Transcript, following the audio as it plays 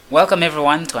Welcome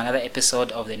everyone to another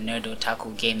episode of the Nerd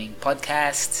Otaku Gaming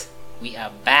Podcast. We are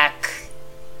back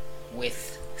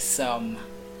with some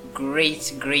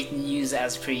great news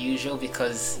as per usual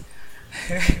because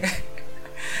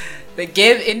the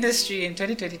game industry in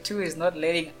 2022 is not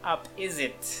letting up, is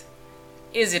it?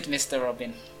 Is it, Mr.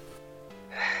 Robin?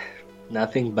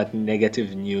 Nothing but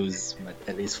negative news, but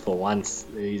at least for once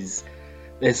there's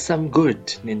some good.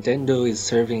 Nintendo is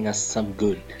serving us some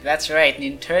good. That's right,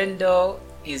 Nintendo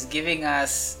is giving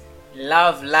us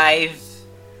Love Live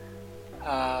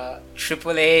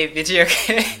AAA video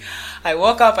game. I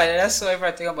woke up and I just saw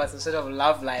everyone talking about some sort of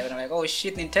Love Live and I'm like, oh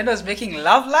shit, Nintendo's making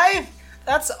Love Live?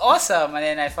 That's awesome. And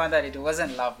then I found out it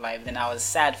wasn't Love Live. Then I was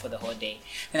sad for the whole day.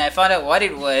 Then I found out what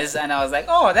it was and I was like,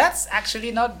 oh, that's actually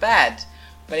not bad.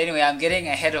 But anyway, I'm getting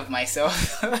ahead of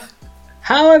myself.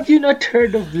 How have you not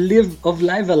heard of Live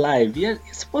Alive? You're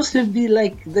supposed to be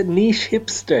like the niche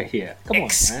hipster here. Come on, man.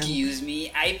 Excuse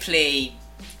me, I play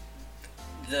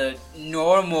the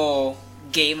normal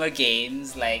gamer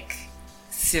games like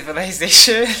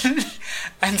Civilization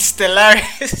and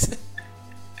Stellaris.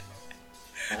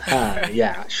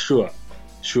 Yeah, sure.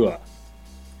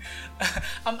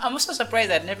 I'm also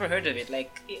surprised I'd never heard of it.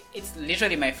 Like, it's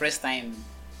literally my first time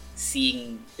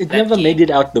seeing It that never game. made it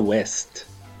out the West.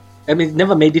 I mean, it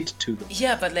never made it to them.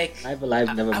 Yeah, but like Live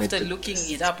Alive never made it. after looking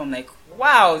it up, I'm like,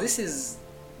 wow, this is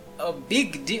a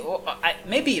big deal.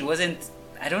 Maybe it wasn't.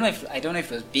 I don't know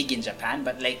if it was big in Japan,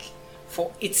 but like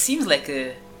it seems like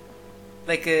a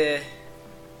I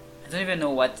don't even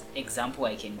know what example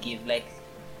I can give. Like,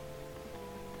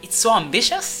 it's so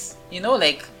ambitious,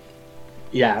 like.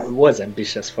 Yeah, it was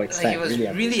ambitious for its Like, time. it was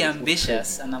really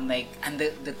ambitious, and I'm like, and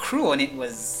the crew on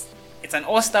it's an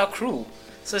all-star crew.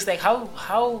 So it's like, how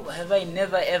have I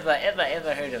never ever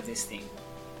heard of this thing?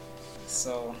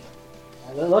 So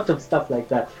And a lot of stuff like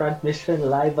that. Front Mission,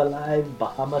 Live Alive,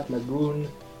 Bahamut Lagoon,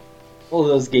 all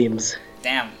those games.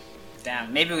 damn,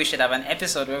 maybe we should have an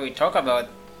episode where we talk about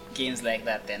games like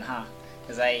that then, huh?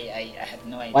 Because I had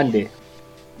no idea. One day.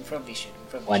 We probably should.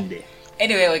 One day.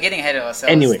 Anyway, we're getting ahead of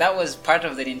ourselves. Anyway. That was part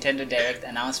of the Nintendo Direct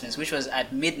announcements, which was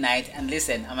at midnight. And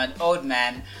listen, I'm an old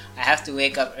man. I have to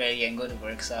wake up early and go to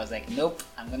work. So I was like, nope,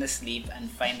 I'm going to sleep and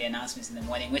find the announcements in the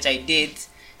morning, which I did.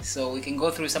 So we can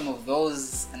go through some of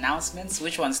those announcements.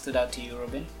 Which one stood out to you,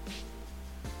 Robin?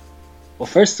 Well,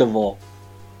 first of all,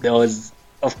 there was,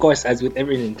 of course, as with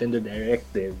every Nintendo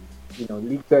Direct, there's,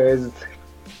 leakers,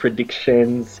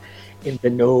 predictions, in the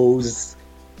nose,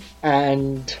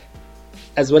 and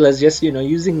as well as just,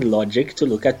 using logic to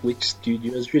look at which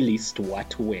studios released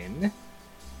what when.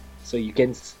 So you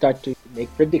can start to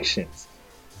make predictions.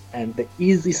 And the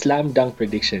easy slam dunk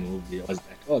prediction was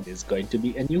that, there's going to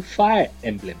be a new Fire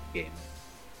Emblem game.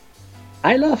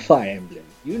 I love Fire Emblem,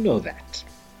 you know that.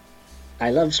 I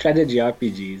love strategy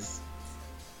RPGs.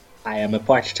 I am a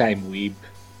part-time weeb.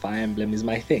 Fire Emblem is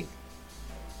my thing.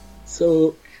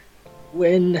 So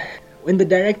when the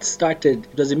Direct started,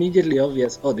 it was immediately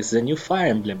obvious, this is a new Fire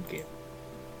Emblem game.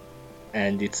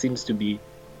 And it seems to be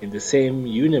in the same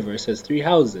universe as Three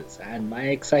Houses, and my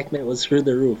excitement was through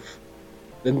the roof.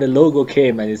 Then the logo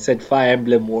came and it said Fire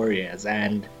Emblem Warriors,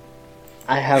 and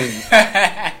I have...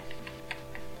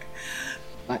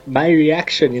 my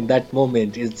reaction in that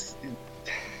moment is...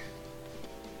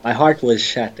 my heart was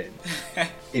shattered.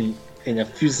 In a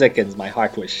few seconds, my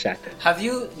heart was shattered. Have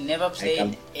you never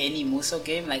played any Musou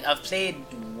game? Like, I've played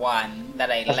one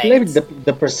that I liked. I played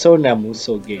the Persona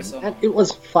Musou game, and it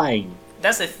was fine.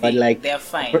 That's the thing. But they're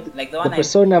fine. Like the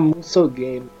Persona Musou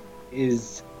game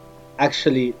is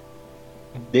actually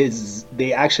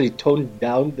they actually toned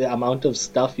down the amount of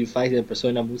stuff you fight in a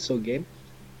Persona Musou game,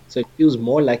 so it feels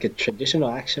more like a traditional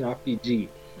action RPG.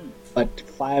 But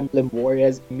Fire Emblem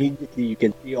Warriors, immediately you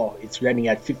can see, it's running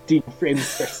at 15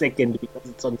 frames per second because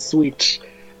it's on Switch,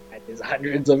 and there's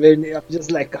hundreds of it. I'm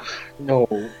just like, no,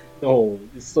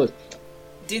 it's so.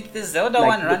 Did the Zelda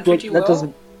one run pretty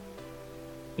well?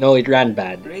 No, it ran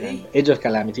bad. Really? Age of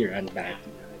Calamity ran bad.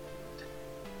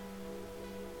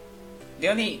 The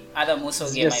only other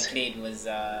Musou game I played was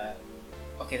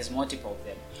there's multiple of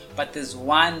them, but there's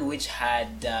one which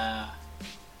had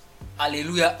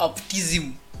Alleluia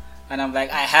Optism. And I'm like,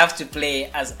 I have to play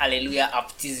as Alleluia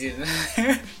Optism.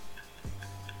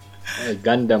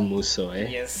 Gundam Musou, eh?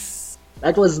 Yes.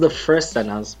 That was the first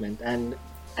announcement, and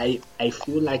I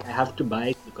feel like I have to buy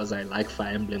it because I like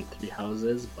Fire Emblem Three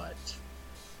Houses, but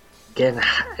again,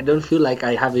 I don't feel like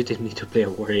I have it in me to play a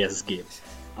Warriors game.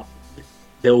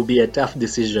 There will be a tough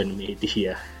decision made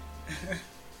here.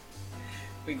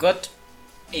 We got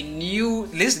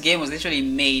this game was literally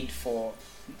made for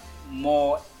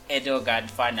more Edelgard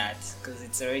fan art because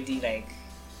it's already like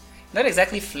not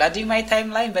exactly flooding my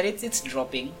timeline, but it's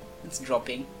dropping. It's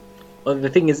dropping. Well, the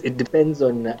thing is, it depends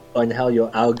on how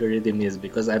your algorithm is,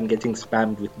 because I'm getting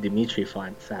spammed with Dimitri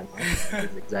fan art.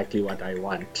 That's exactly what I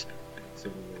want.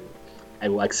 So I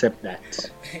will accept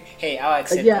that. Hey, I'll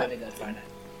accept yeah. that fan art.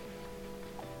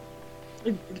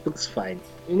 It looks fine.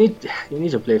 You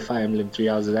need to play Fire Emblem Three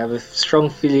Houses. I have a strong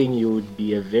feeling you would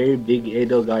be a very big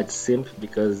Edelgard simp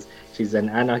because she's an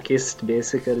anarchist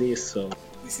basically. So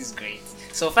this is great.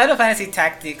 So Final Fantasy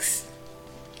Tactics,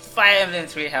 Fire Emblem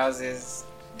Three Houses.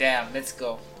 Damn, let's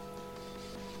go.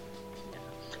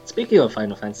 Speaking of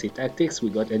Final Fantasy Tactics, we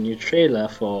got a new trailer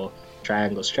for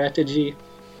Triangle Strategy,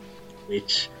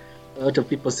 which a lot of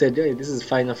people said, hey, this is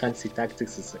Final Fantasy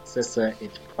Tactics' successor.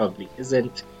 It probably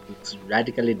isn't. It's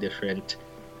radically different.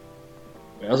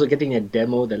 We're also getting a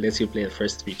demo that lets you play the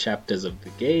first 3 chapters of the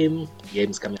game. The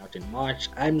game's coming out in March.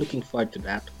 I'm looking forward to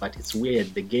that, but it's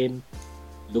weird. The game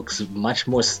looks much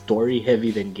more story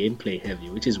heavy than gameplay heavy,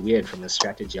 which is weird from a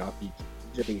strategy RPG.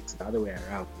 Usually it's the other way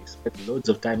around. You spend loads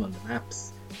of time on the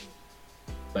maps.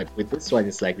 But with this one,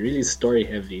 it's like really story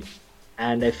heavy.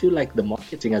 And I feel like the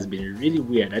marketing has been really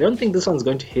weird. I don't think this one's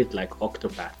going to hit like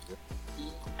Octopath.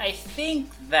 I think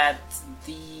that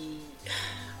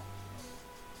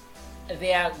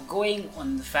they are going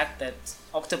on the fact that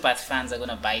Octopath fans are going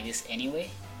to buy this anyway.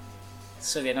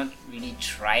 So they're not really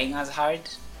trying as hard.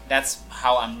 That's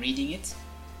how I'm reading it.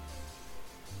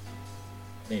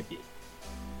 Maybe.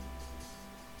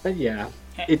 But yeah,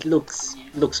 it looks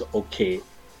okay.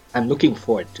 I'm looking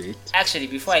forward to it. Actually,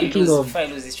 before I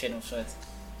lose this train of thought,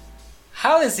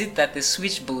 how is it that the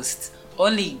Switch Boost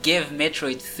only gave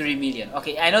Metroid 3 million?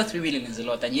 Okay, I know 3 million is a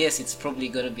lot, and yes, it's probably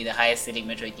going to be the highest selling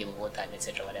Metroid game of all time,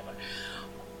 etc., whatever.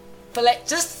 But like,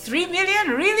 just 3 million,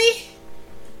 really?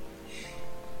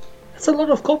 That's a lot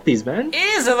of copies, man. It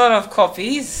is a lot of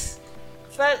copies,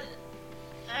 but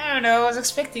I don't know. I was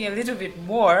expecting a little bit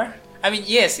more. I mean,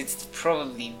 yes, it's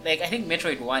probably like I think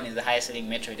Metroid 1 is the highest selling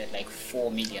Metroid at like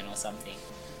 4 million or something.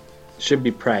 Should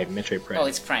be Prime, Metroid Prime. Oh,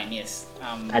 it's Prime, yes.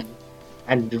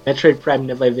 And Metroid Prime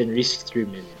never even reached 3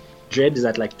 million. Dread is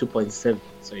at like 2.7,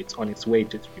 so it's on its way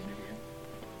to 3 million.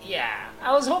 Yeah,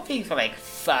 I was hoping for like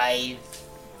 5.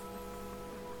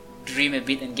 Dream a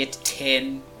bit and get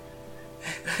 10.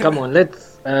 Come on,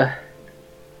 let's have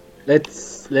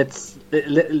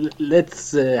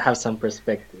some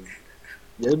perspective.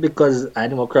 Just because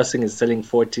Animal Crossing is selling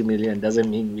 40 million doesn't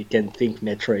mean we can think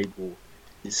Metroid will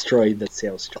destroy the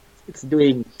sales chart. It's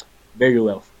doing very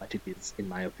well for what it is, in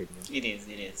my opinion. It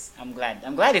is. I'm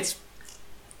glad it's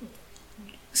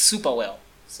super well.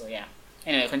 So yeah.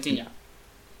 Anyway, continue.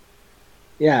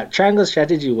 Yeah, Triangle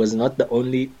Strategy was not the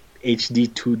only HD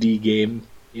 2D game.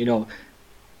 You know,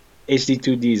 HD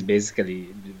 2D is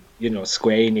basically,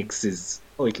 Square Enix's,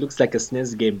 it looks like a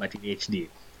SNES game but in HD.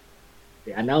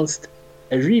 They announced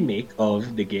a remake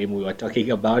of the game we were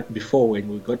talking about before when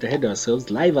we got ahead of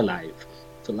ourselves, Live Alive.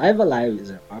 So Live Alive is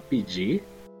an RPG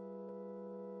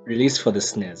released for the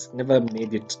SNES. Never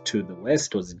made it to the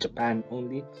West, was in Japan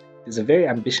only. It's a very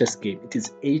ambitious game. It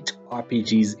is 8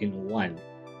 RPGs in one.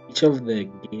 Each of the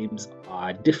games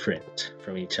are different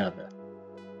from each other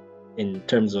in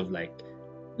terms of like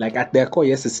at their core,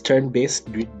 yes, it's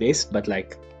turn-based, grid-based, but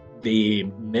like they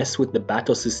mess with the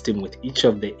battle system with each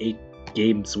of the 8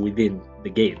 games within the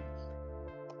game.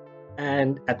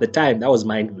 And at the time, that was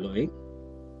mind-blowing.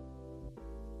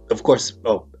 Of course,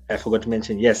 I forgot to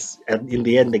mention, yes, in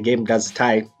the end, the game does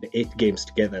tie the 8 games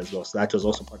together as well. So that was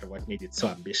also part of what made it so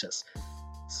ambitious.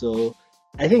 So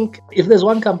I think if there's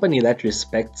one company that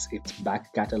respects its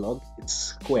back catalog, it's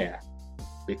Square.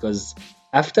 Because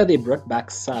after they brought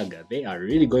back Saga, they are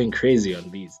really going crazy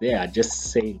on these. They are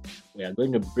just saying, we are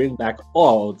going to bring back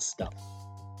all the stuff.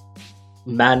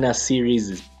 Mana series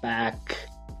is back.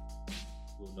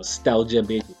 Nostalgia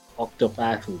bait with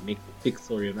Octopath. We'll make the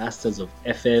pixel remasters of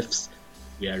FFs.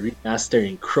 We are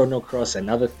remastering Chrono Cross,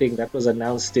 another thing that was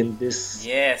announced in this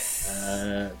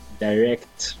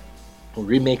direct. We'll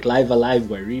remake Live Alive.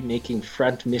 We're remaking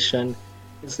Front Mission.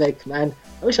 It's like, man,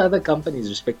 I wish other companies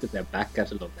respected their back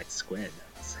catalog like Square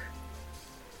does.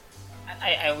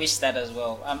 I wish that as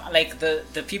well. Like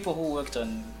the people who worked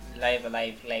on Live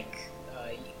Alive, like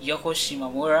Yoko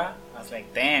Shimomura, I was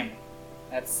like, damn,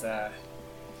 that's a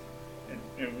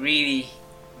really,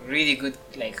 really good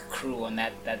like crew on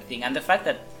that thing. And the fact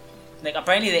that like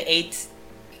apparently the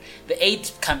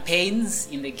eight campaigns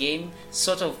in the game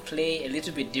sort of play a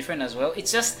little bit different as well.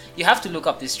 It's just, you have to look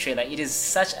up this trailer. It is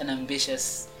such an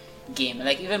ambitious game.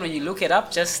 Like even when you look it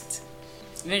up, even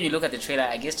when you look at the trailer,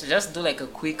 I guess to just do like a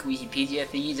quick Wikipedia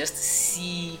thingy just to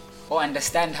see or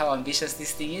understand how ambitious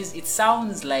this thing is. It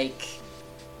sounds like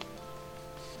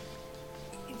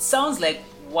sounds like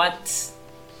what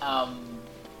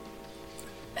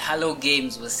Hello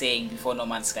Games was saying before No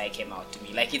Man's Sky came out to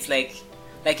me. Like it's like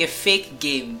a fake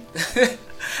game,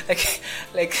 like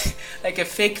a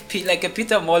fake like a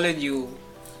Peter Molyneux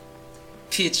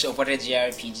pitch of what a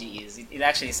JRPG is. It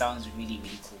actually sounds really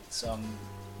really cool. So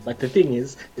But the thing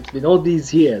is, it's been all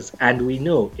these years, and we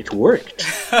know it worked.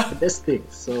 The best thing.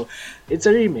 So it's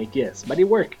a remake, yes, but it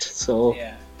worked. So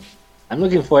yeah. I'm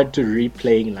looking forward to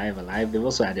replaying Live Alive. They've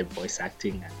also added voice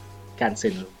acting. Can't say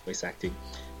no voice acting.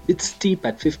 It's steep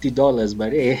at $50,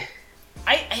 but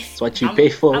it's what you pay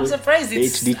for. I'm surprised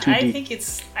it's HD 2D. I think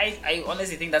it's. I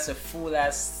honestly think that's a full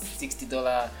ass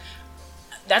 $60.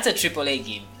 That's a AAA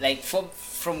game. Like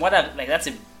from what I like,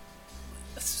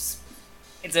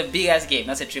 it's a big ass game.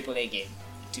 That's a AAA game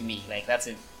to me. Like that's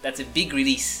a big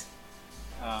release.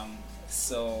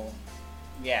 So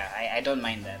yeah, I don't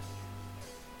mind that.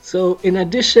 So in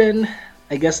addition,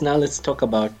 I guess now let's talk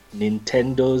about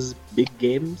Nintendo's big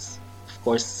games. Of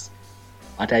course,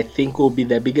 what I think will be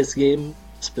their biggest game,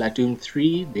 Splatoon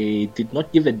 3. They did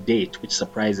not give a date, which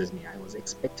surprises me. I was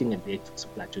expecting a date for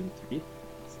Splatoon 3.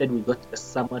 Instead, we got a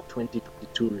summer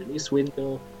 2022 release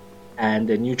window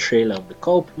and a new trailer of the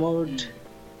co-op mode.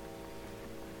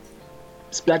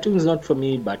 Splatoon is not for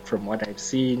me, but from what I've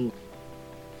seen,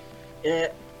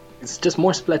 it's just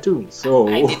more Splatoon. So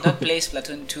I did not play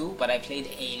Splatoon 2, but I played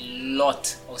a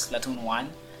lot of Splatoon 1.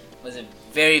 Was a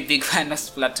very big fan of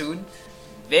Splatoon.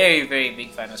 Very, very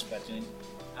big fan of Splatoon.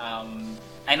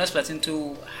 I know Splatoon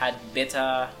 2 had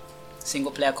better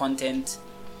single player content.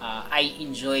 I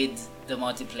enjoyed the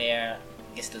multiplayer.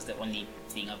 I guess it was the only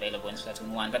thing available in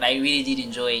Splatoon 1, but I really did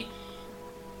enjoy.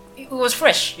 It was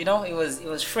fresh, you know. It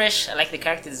was fresh. I like the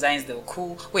character designs; they were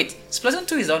cool. Wait, Splatoon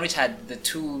 2 is the one which had the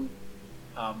two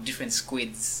different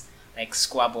squids, like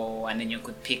Squabble, and then you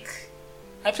could pick.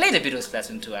 I played a bit of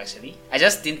Splatoon 2 actually. I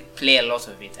just didn't play a lot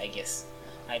of it, I guess.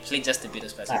 I played just a bit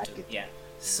of Splatoon 2. Yeah.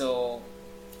 So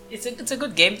it's a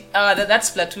good game. That's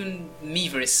Splatoon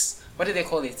Miiverse. What did they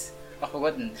call it? I've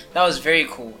forgotten. That was very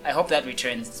cool. I hope that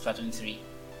returns to Splatoon 3.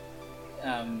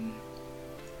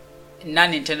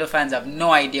 Non-Nintendo fans have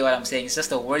no idea what I'm saying. It's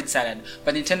just a word salad.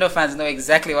 But Nintendo fans know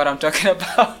exactly what I'm talking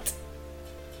about.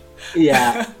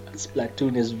 Yeah,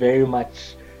 Splatoon is very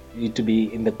much you need to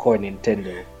be in the core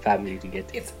Nintendo family to get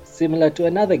it. It's similar to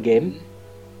another game,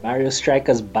 Mario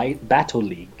Strikers Battle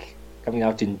League, coming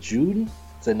out in June.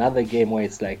 It's another game where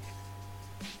it's like,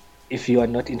 if you are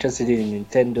not interested in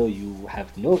Nintendo, you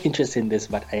have no interest in this,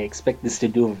 but I expect this to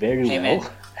do very well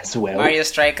as well. Mario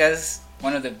Strikers,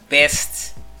 one of the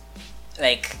best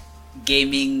like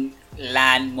gaming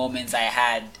LAN moments I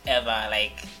had ever.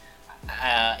 Like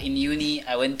in uni,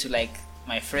 I went to like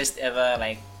my first ever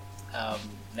like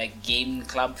game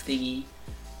club thingy,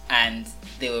 and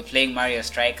they were playing Mario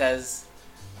Strikers,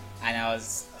 and I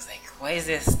was like, why is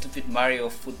this stupid Mario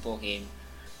football game?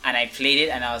 And I played it,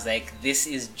 and I was like, this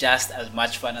is just as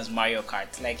much fun as Mario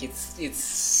Kart. Like it's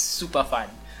super fun.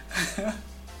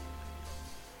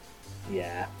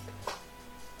 Yeah.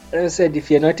 As I said, if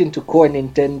you're not into core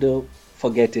Nintendo,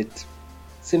 forget it.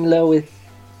 Similar with,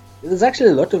 there's actually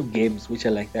a lot of games which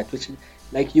are like that, which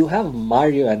like you have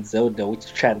Mario and Zelda,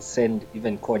 which transcend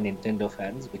even core Nintendo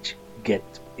fans, which get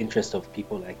interest of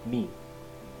people like me.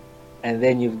 And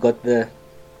then you've got the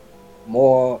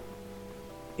more,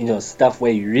 stuff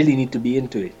where you really need to be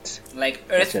into it. Like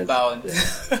Earthbound.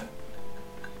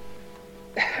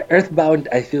 Earthbound,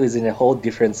 I feel, is in a whole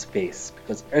different space,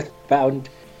 because Earthbound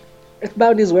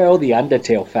is where all the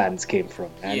Undertale fans came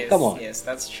from, man. Yes, Come on. Yes,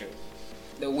 that's true.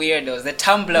 The weirdos, the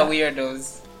Tumblr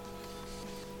weirdos.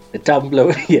 The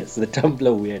Tumblr, yes, the Tumblr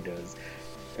weirdos.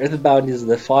 Earthbound is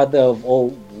the father of all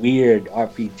weird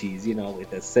RPGs,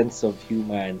 with a sense of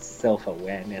humor and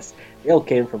self-awareness. They all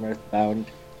came from Earthbound,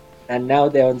 and now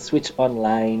they're on Switch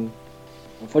Online.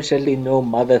 Unfortunately, no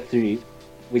Mother 3,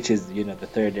 which is, the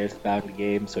third Earthbound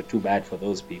game, so too bad for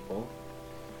those people.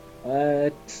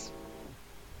 But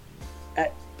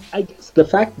I guess the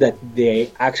fact that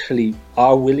they actually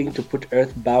are willing to put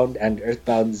Earthbound and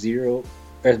Earthbound Zero,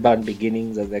 Earthbound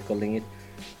Beginnings as they're calling it,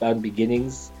 Earthbound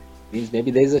Beginnings, means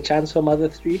maybe there's a chance for Mother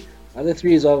 3. Mother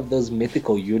 3 is one of those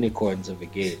mythical unicorns of a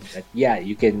game that, yeah,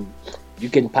 you can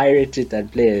pirate it and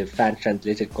play a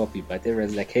fan-translated copy, but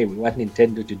everyone's like, hey, we want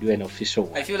Nintendo to do an official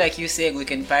one. I feel like you saying we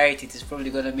can pirate it is probably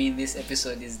going to mean this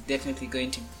episode is definitely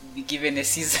going to be given a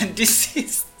cease and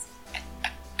desist.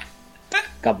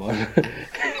 Come on.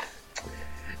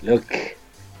 Look,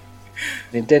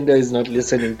 Nintendo is not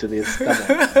listening to this.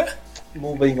 Come on.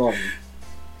 Moving on.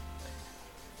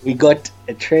 We got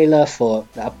a trailer for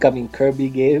the upcoming Kirby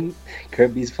game,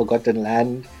 Kirby's Forgotten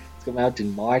Land. It's coming out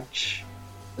in March.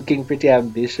 looking pretty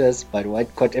ambitious, but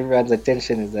what caught everyone's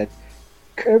attention is that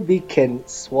Kirby can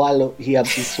swallow. He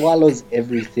swallows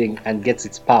everything and gets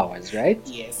its powers, right?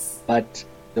 Yes. But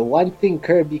the one thing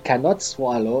Kirby cannot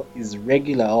swallow is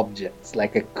regular objects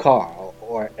like a car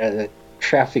or a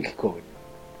traffic cone.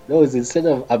 Those, instead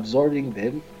of absorbing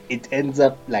them, it ends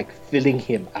up like filling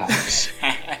him out,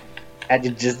 and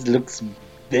it just looks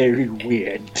very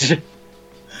weird.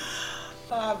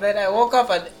 But I woke up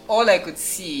and all I could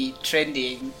see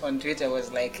trending on Twitter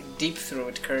was like Deep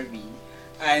Throat Kirby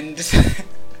and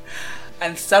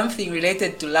and something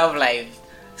related to Love Live.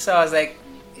 So I was like,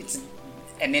 it's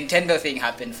a Nintendo thing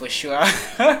happened for sure.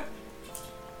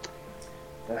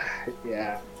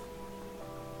 Yeah.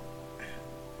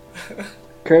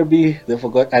 Kirby, the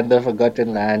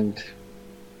Forgotten Land,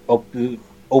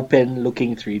 open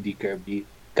looking 3D Kirby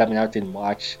coming out in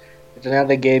March. It's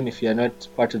another game, if you're not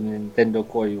part of the Nintendo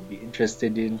core, you'll be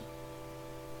interested in.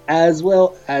 As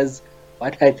well as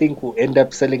what I think will end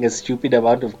up selling a stupid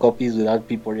amount of copies without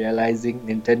people realizing,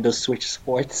 Nintendo Switch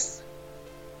Sports.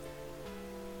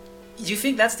 You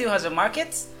think that still has a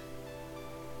market?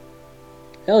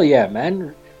 Hell yeah,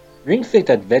 man. Ring Fit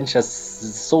Adventure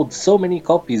sold so many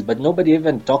copies, but nobody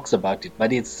even talks about it.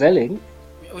 But it's selling.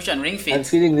 Which one, Ring Fit? I'm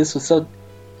feeling this was so.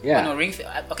 Yeah. Oh, no, Ring Fit.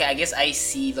 Okay, I guess I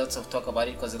see lots of talk about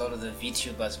it because a lot of the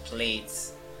VTubers play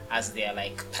it as their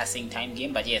like passing time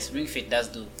game. But yes, Ring Fit does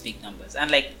do big numbers,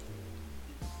 and like,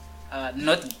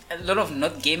 not a lot of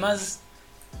not gamers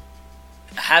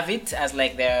have it as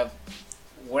like their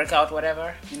workout,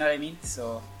 whatever. You know what I mean?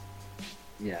 So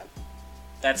Yeah.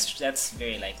 that's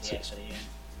very likely actually. Yeah.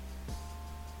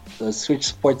 So Switch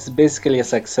Sports is basically a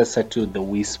successor to the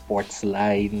Wii Sports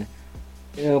line.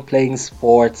 You know, playing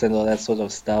sports and all that sort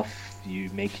of stuff. You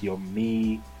make your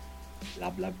Mii, blah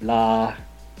blah blah.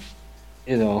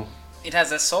 You know. It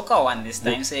has a soccer one this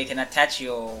time, so you can attach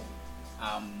your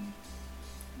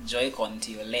Joy-Con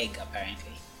to your leg.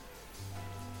 Apparently,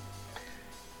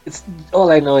 It's all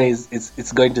I know is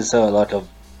it's going to sell a lot of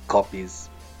copies.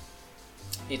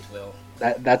 it will.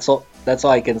 That's all. That's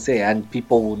all I can say, and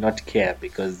people will not care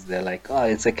because they're like, oh,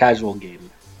 it's a casual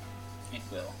game. It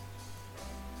will.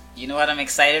 You know what I'm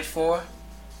excited for?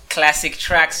 Classic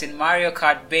tracks in Mario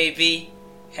Kart, baby.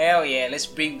 Hell yeah, let's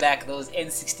bring back those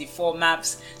N64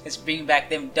 maps. Let's bring back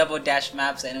them Double Dash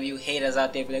maps. I know you haters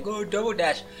out there be like, oh, Double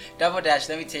Dash. Double Dash,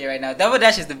 let me tell you right now. Double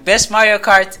Dash is the best Mario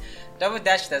Kart. Double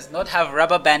Dash does not have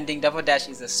rubber banding. Double Dash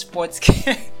is a sports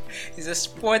game. It's a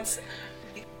sports...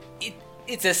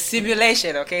 It's a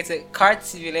simulation, okay? It's a kart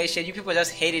simulation. You people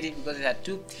just hated it because it had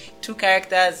two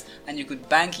characters and you could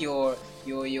bank your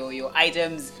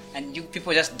items, and you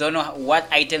people just don't know what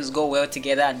items go well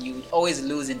together, and you always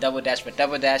lose in Double Dash. But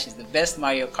Double Dash is the best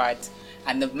Mario Kart,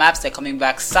 and the maps are coming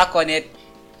back. Suck on it.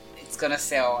 It's gonna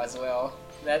sell as well.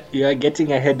 You are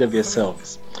getting ahead of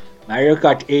yourselves. Mario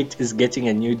Kart 8 is getting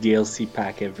a new DLC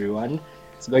pack, everyone.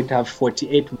 It's going to have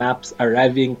 48 maps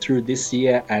arriving through this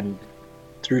year and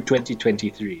through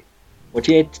 2023.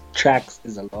 48 tracks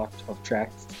is a lot of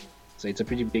tracks, so it's a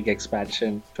pretty big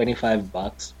expansion.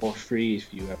 $25 for free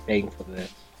if you are paying for the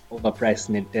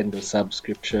overpriced Nintendo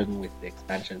subscription with the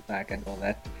expansion pack and all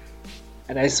that.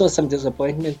 And I saw some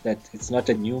disappointment that it's not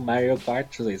a new Mario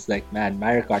Kart, so it's like, man,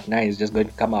 Mario Kart 9 is just going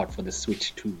to come out for the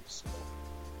Switch too. So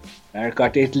Mario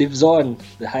Kart 8 lives on,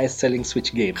 the highest selling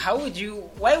Switch game.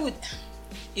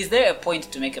 Is there a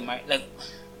point to make a Mario, like,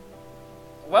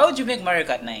 why would you make Mario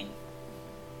Kart 9?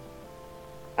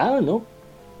 I don't know.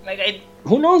 Like,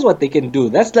 who knows what they can do?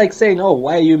 That's like saying, oh,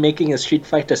 why are you making a Street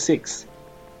Fighter 6?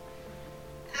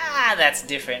 That's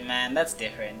different, man. That's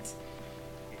different.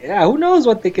 Yeah, who knows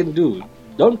what they can do?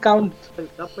 Don't count the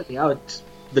company out,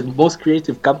 the most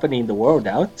creative company in the world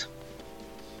out.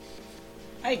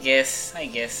 I guess.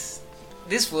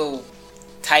 This will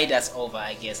tide us over,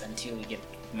 I guess, until we get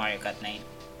Mario Kart 9.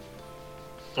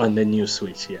 On the new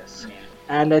Switch, yes. Yeah.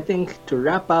 And I think to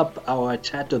wrap up our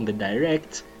chat on the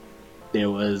Direct, there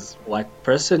was what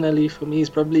personally for me is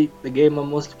probably the game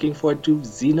I'm most looking forward to,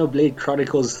 Xenoblade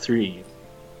Chronicles 3.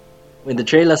 When the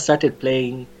trailer started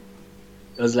playing,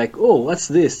 it was like, oh, what's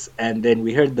this? And then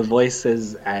we heard the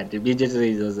voices, and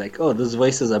immediately it was like, oh, those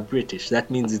voices are British.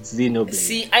 That means it's Xenoblade.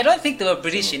 See, I don't think they were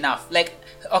British enough. Like,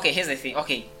 okay, here's the thing.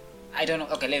 Okay, I don't know.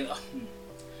 Okay,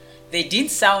 they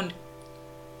didn't sound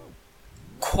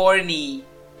corny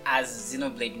as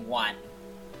Xenoblade 1.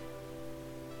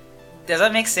 Does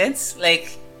that make sense?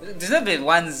 Like, Xenoblade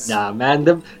 1's... Nah,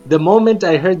 man, the moment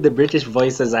I heard the British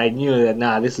voices, I knew that,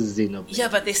 nah, this is Xenoblade. Yeah,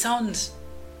 but they sound,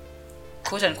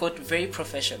 quote-unquote, very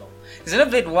professional.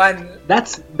 Xenoblade 1...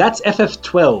 That's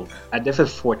FF12 and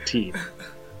FF14.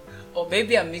 Or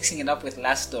maybe I'm mixing it up with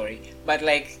Last Story. But,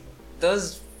 like,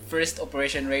 those first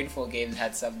Operation Rainfall games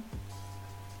had some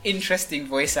interesting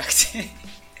voice acting.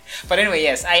 But anyway,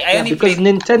 yes, I only because played.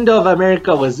 Nintendo of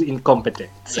America was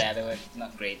incompetent. Yeah, they were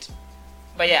not great.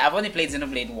 But yeah, I've only played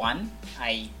Xenoblade 1.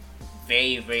 I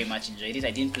very, very much enjoyed it.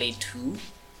 I didn't play 2.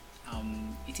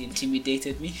 It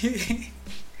intimidated me.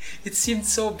 It seemed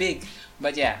so big.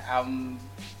 But yeah,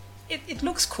 it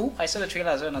looks cool. I saw the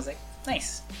trailer as well and I was like,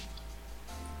 nice.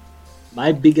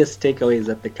 My biggest takeaway is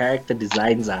that the character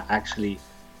designs are actually a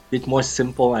bit more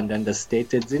simple and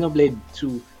understated. Xenoblade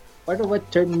 2, part of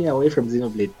what turned me away from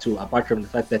Xenoblade 2, apart from the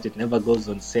fact that it never goes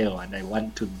on sale and I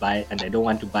want to buy, and I don't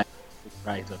want to buy full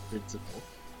price on principle,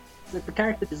 is that the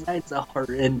character designs are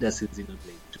horrendous in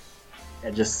Xenoblade 2.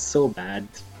 They're just so bad.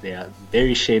 They are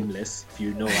very shameless, if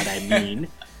you know what I mean.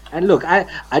 And look, I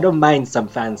don't mind some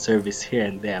fan service here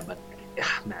and there, but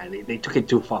man, they took it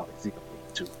too far with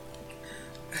Xenoblade 2.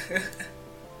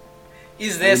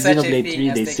 Is there such a Xenoblade thing 3,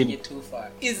 as they taking seem- it too far?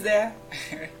 Is there?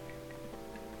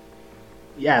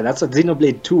 Yeah, that's what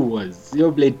Xenoblade 2 was.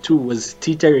 Xenoblade 2 was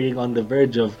teetering on the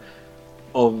verge of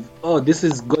this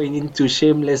is going into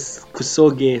shameless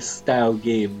Kusoge style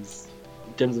games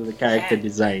in terms of the character Yeah.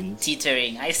 designs.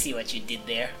 Teetering. I see what you did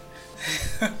there.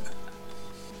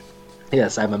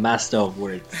 Yes, I'm a master of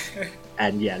words.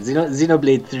 And yeah,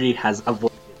 Xenoblade 3 has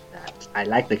avoided that. I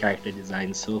like the character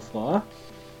design so far.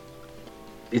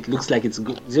 It looks like it's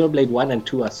good. Xenoblade 1 and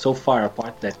 2 are so far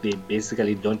apart that they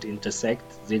basically don't intersect.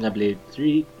 Xenoblade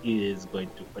 3 is going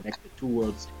to connect the two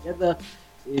worlds together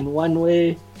in one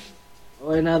way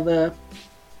or another.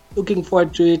 Looking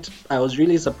forward to it. I was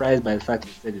really surprised by the fact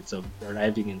they said it's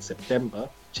arriving in September,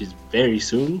 which is very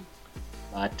soon.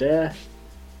 But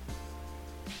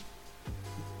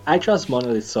I trust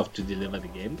Monolith Soft to deliver the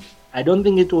game. I don't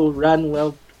think it will run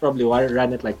well. Probably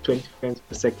run at like 20 frames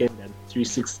per second and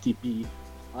 360p.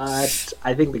 But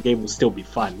I think the game will still be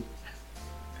fun.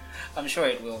 I'm sure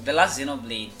it will. The last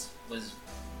Xenoblade was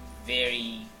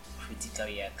very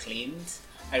critically acclaimed.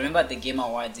 I remember at the Game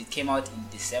Awards, it came out in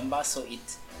December, so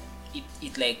it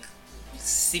like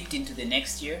sipped into the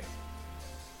next year,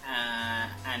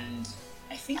 and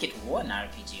I think it won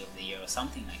RPG of the Year or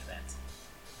something like that.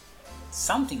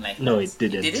 Something like No, that. it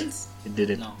didn't. It didn't. It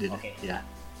didn't. No, Didn't. okay. Yeah.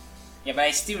 Yeah, but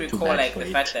I still recall bad like for the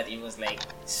it. fact that it was like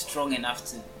strong enough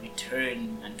to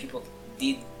return, and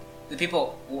the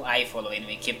people who I follow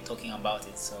anyway kept talking about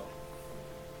it. So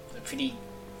it's a pretty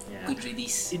Yeah. good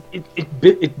release.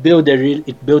 It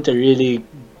built a really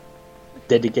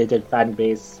dedicated fan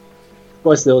base. Of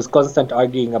course, there was constant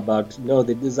arguing about no,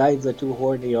 the designs are too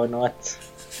horny or not.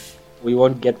 We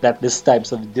won't get that this time,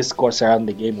 so the discourse around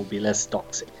the game will be less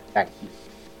toxic. Thank you.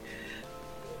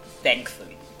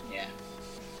 Thankfully, yeah.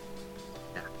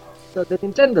 So the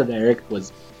Nintendo Direct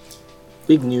was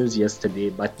big news yesterday,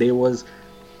 but there was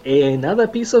another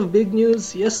piece of big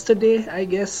news yesterday, I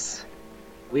guess,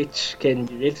 which can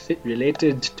be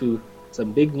related to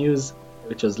some big news,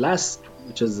 which was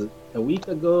a week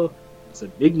ago.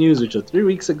 Some big news, which was 3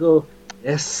 weeks ago.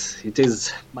 Yes, it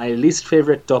is my least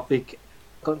favorite topic,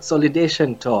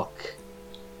 consolidation talk.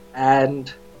 And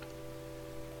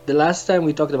the last time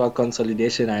we talked about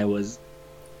consolidation, I was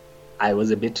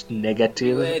a bit negative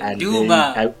You were and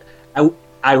doomer.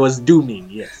 I was dooming.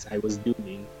 Yes, I was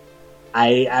dooming.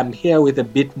 I am here with a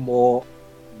bit more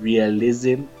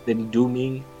realism than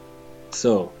dooming.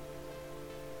 So,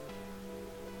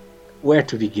 where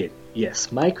to begin? Yes,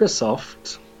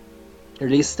 Microsoft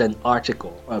released an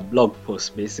article, a blog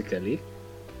post basically,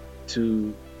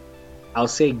 to, I'll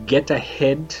say, get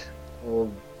ahead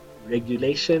of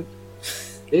regulation.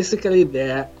 Basically,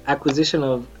 the acquisition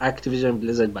of Activision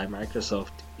Blizzard by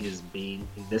Microsoft is being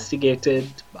investigated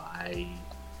by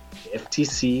the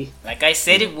FTC, Like I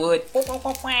said it would.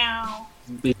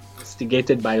 being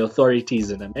investigated by authorities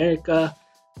in America,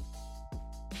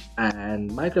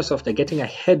 and Microsoft are getting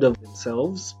ahead of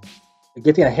themselves,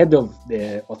 getting ahead of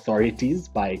the authorities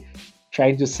by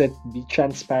trying to be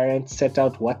transparent, set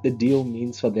out what the deal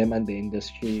means for them and the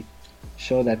industry,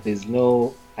 show that there's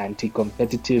no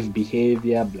anti-competitive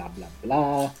behavior, blah blah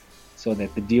blah, so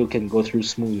that the deal can go through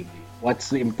smoothly.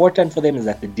 What's important for them is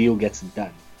that the deal gets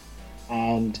done.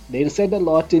 And they said a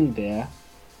lot in there,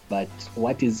 but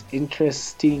what is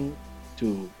interesting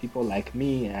to people like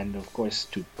me, and of course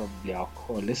to probably our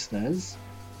core listeners,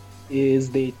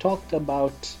 is they talked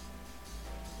about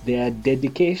their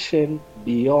dedication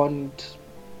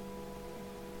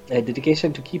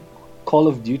to keep Call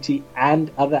of Duty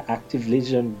and other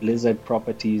Activision Blizzard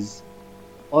properties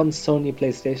on Sony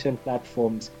PlayStation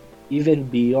platforms, even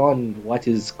beyond what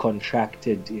is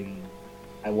contracted in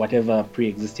whatever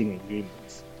pre-existing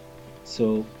agreements.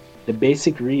 So The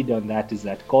basic read on that is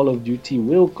that Call of Duty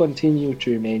will continue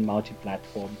to remain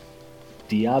multi-platform.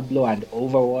 Diablo and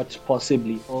Overwatch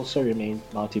possibly also remain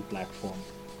multi-platform.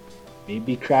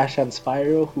 Maybe Crash and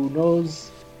Spyro, who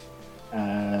knows?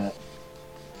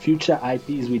 Future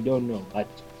IPs, we don't know, but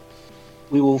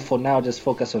we will for now just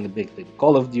focus on the big thing.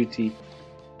 Call of Duty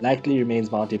likely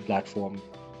remains multi-platform.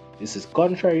 This is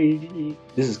contrary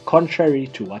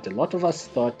to what a lot of us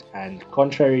thought, and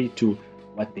contrary to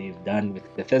what they've done with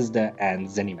Bethesda and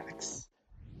ZeniMax.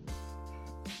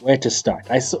 Where to start?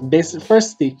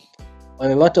 Firstly,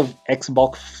 on a lot of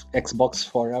Xbox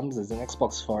forums, there's an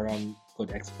Xbox forum called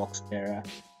Xbox Era,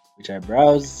 which I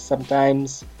browse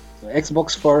sometimes. So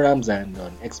Xbox forums and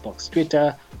on Xbox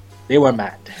Twitter, they were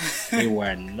mad. They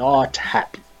were not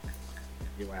happy.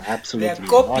 They were absolutely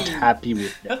not happy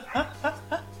with them.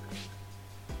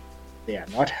 They are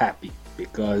not happy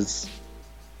because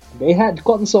they had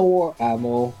console war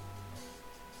ammo,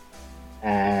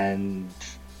 and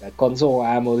the console war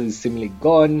ammo is seemingly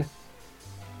gone.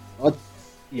 A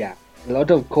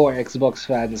lot of core Xbox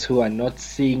fans who are not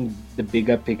seeing the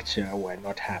bigger picture were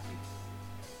not happy.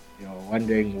 You're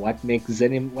wondering what makes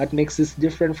this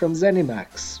different from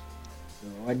ZeniMax.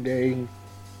 You're wondering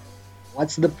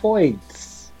what's the point.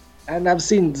 And I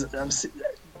saw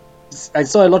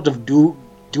a lot of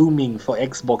dooming for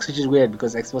Xbox, which is weird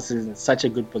because Xbox is in such a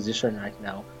good position right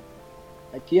now.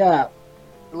 A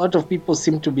lot of people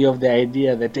seem to be of the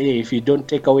idea that, hey, if you don't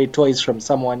take away toys from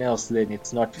someone else, then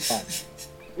it's not fun.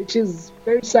 Which is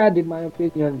very sad in my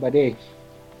opinion, but hey,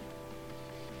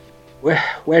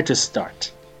 where to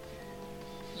start?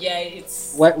 Yeah,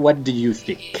 it's... What do you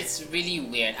think? It's really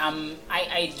weird.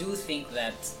 I do think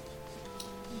that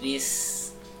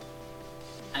this...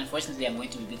 Unfortunately, I'm going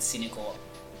to be a bit cynical.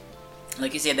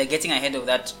 Like you said, they're getting ahead of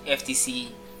that FTC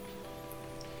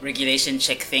regulation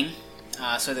check thing.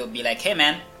 So they'll be like, hey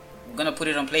man, we're going to put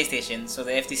it on PlayStation. So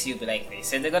the FTC will be like, they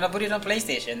said they're going to put it on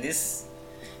PlayStation. This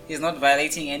is not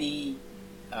violating any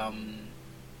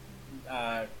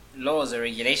laws or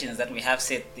regulations that we have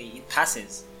said it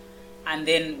passes. And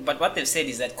then, but what they've said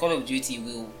is that Call of Duty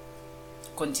will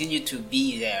continue to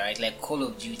be there, right? Like Call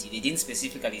of Duty. They didn't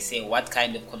specifically say what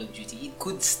kind of Call of Duty. It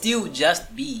could still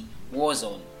just be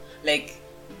Warzone. Like,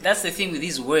 that's the thing with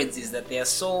these words, is that they are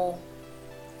so...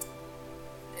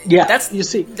 Yeah, that's the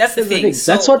thing.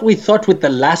 So, that's what we thought with the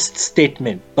last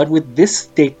statement. But with this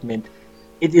statement,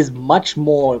 it is much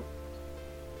more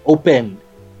open.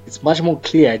 It's much more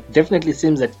clear. It definitely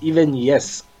seems that even,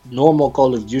 yes, normal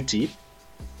Call of Duty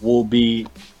will be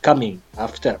coming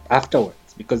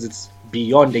afterwards because it's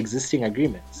beyond existing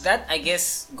agreements. That, I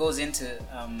guess, goes into,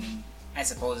 I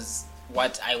suppose,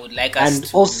 what I would like us and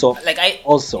to... Also,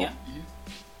 yeah.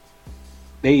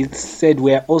 They said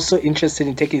we're also interested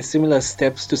in taking similar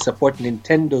steps to support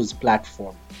Nintendo's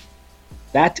platform.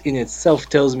 That in itself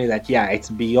tells me that, yeah,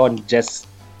 it's beyond just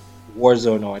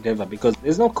Warzone or whatever, because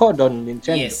there's no COD on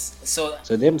Nintendo. Yes, so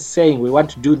them saying we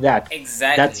want to do that,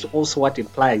 exactly. That's also what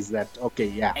implies that, okay,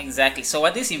 yeah. Exactly. So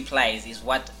what this implies is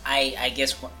what I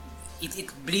guess it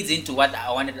bleeds into what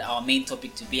I wanted our main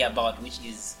topic to be about, which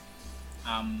is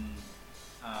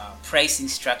pricing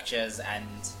structures and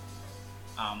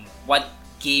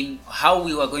how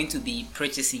we are going to be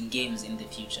purchasing games in the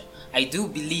future. I do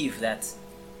believe that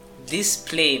this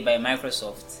play by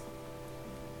Microsoft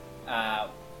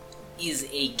is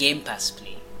a Game Pass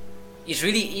play. It's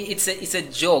a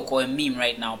joke or a meme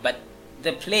right now, but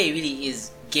the play really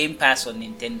is Game Pass on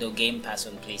Nintendo, Game Pass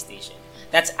on PlayStation.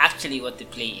 That's actually what the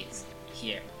play is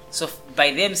here. So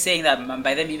by them saying that,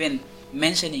 by them even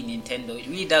mentioning Nintendo, it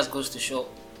really goes to show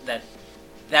that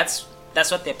that's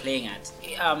what they're playing at.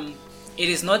 It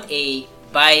is not a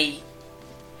buy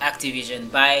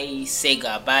Activision, buy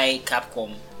Sega, buy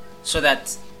Capcom, so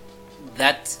that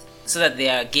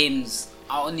their games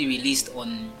are only released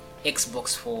on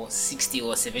Xbox for $60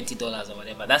 or $70 or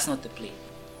whatever. That's not the play.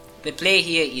 The play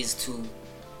here is to,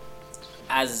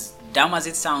 as dumb as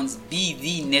it sounds, be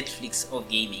the Netflix of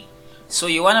gaming. So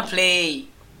you want to play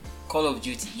Call of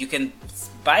Duty, you can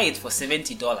buy it for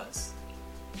 $70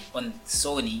 on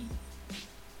Sony,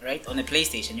 right? On a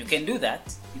PlayStation, you can do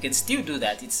that. You can still do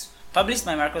that. It's published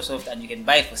by Microsoft and you can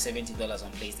buy it for $70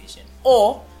 on PlayStation.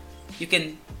 Or you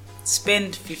can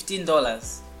spend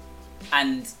 $15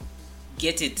 and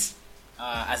get it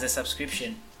as a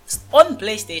subscription on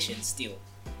PlayStation still.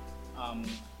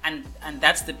 And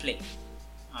that's the play.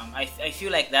 I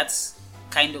feel like that's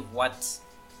kind of what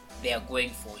they are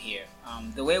going for here.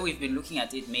 The way we've been looking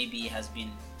at it maybe has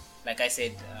been, like I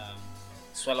said,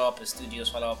 swallow up a studio,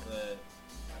 swallow up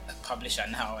a publisher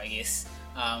now, I guess,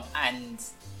 and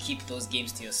keep those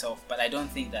games to yourself. But I don't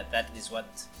think that is what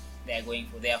they are going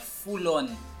for. They are full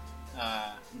on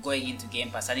going into Game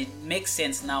Pass, and it makes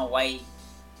sense now why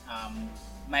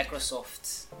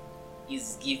Microsoft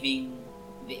is giving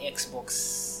the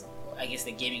Xbox, I guess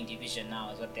the gaming division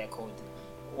now is what they're called,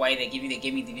 why they're giving the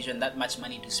gaming division that much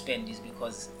money to spend is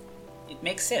because it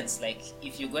makes sense. Like,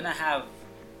 if you're gonna have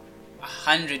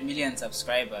 100 million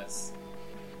subscribers,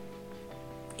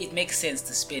 it makes sense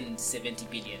to spend 70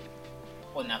 billion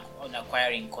on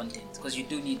acquiring content, because you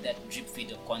do need that drip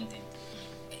feed of content.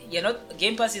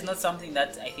 Game Pass is not something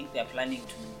that I think they're planning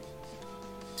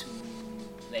to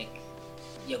like,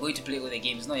 you're going to play all the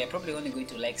games. No, you're probably only going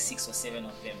to like 6 or 7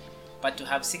 of them. But to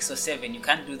have 6 or 7, you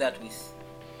can't do that with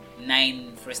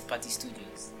 9 first party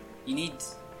studios. You need,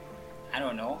 I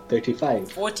don't know, 35,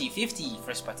 40, 50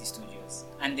 first party studios,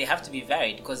 and they have to be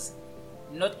varied, because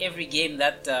not every game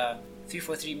that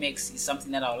 343 makes is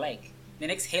something that I'll like. The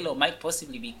next Halo might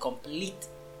possibly be complete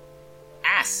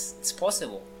ass. It's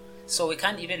possible. So we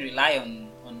can't even rely on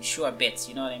sure bets,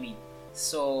 you know what I mean?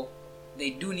 So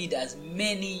they do need as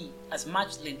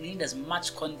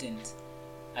much content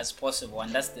as possible,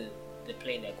 and that's the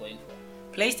play they're going for.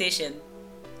 PlayStation,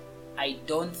 I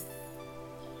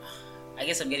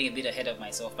guess I'm getting a bit ahead of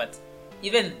myself, but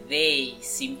even they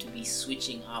seem to be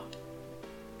switching up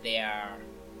their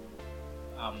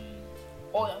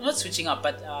or not switching up,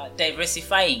 but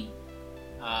diversifying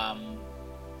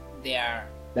their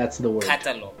that's the word,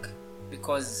 catalog,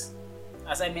 because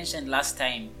as I mentioned last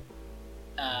time,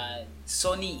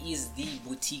 Sony is the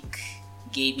boutique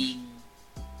gaming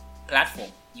platform.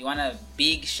 You want a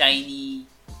big shiny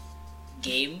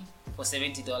game for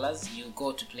 $70, you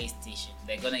go to PlayStation.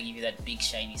 They're gonna give you that big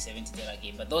shiny $70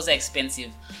 game, but those are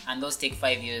expensive and those take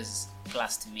 5 years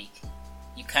plus to make.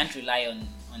 You can't rely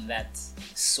on that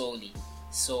solely.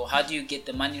 So how do you get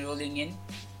the money rolling in?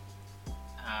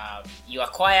 You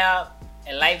acquire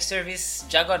a live service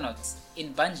juggernaut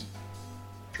in Bungie.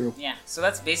 True. Yeah, so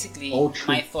that's basically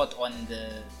my thought on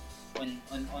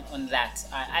that.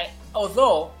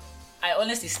 Although I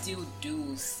honestly still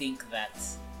do think that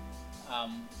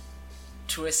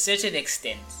to a certain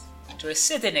extent,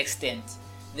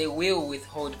 they will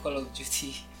withhold Call of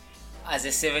Duty as a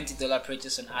 $70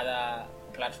 purchase on other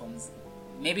platforms.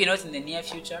 Maybe not in the near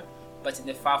future, but in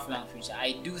the far-flung future.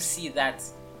 I do see that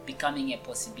becoming a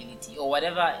possibility, or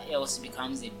whatever else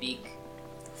becomes a big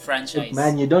franchise. Look,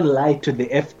 man, you don't lie to the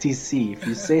FTC. If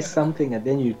you say something and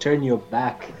then you turn your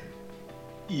back,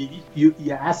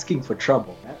 you're asking for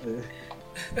trouble.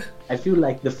 I feel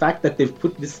like the fact that they've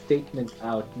put this statement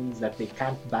out means that they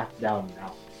can't back down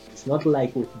now. It's not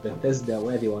like with Bethesda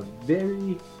where they were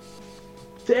very,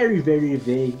 very, very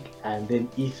vague, and then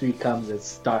E3 comes as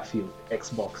Starfield,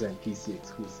 Xbox and PC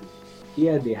exclusive.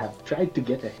 Here they have tried to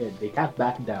get ahead. They can't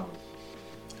back down.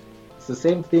 It's the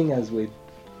same thing as with,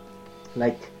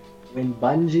 like, when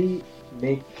Bungie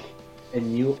make a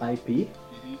new IP,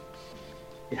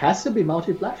 it has to be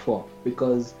multi-platform,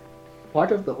 because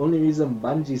part of the only reason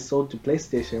Bungie sold to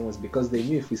PlayStation was because they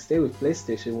knew if we stay with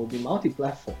PlayStation, we'll be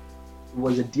multi-platform. It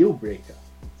was a deal breaker.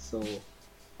 So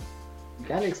you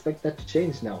can't expect that to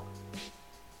change now,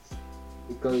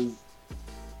 because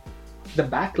the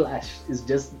backlash is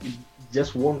just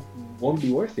won't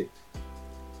be worth it.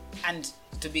 And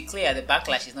to be clear, the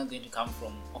backlash is not going to come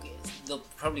from, okay, there'll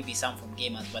probably be some from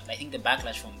gamers, but I think the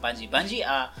backlash from Bungie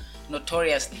are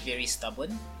notoriously very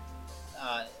stubborn.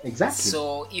 Exactly.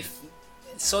 So if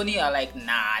Sony are like,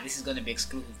 nah, this is going to be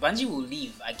exclusive, Bungie will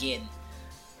leave again,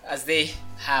 as they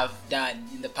have done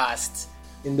in the past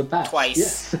twice.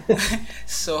 Yes.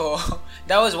 So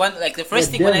that was one, like, the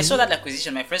first thing when I saw that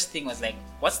acquisition, my first thing was like,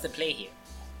 what's the play here?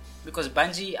 Because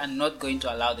Bungie are not going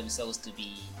to allow themselves to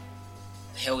be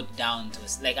held down to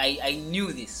us. Like, I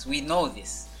knew this, we know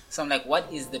this, so I'm like,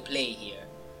 what is the play here?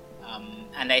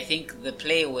 And I think the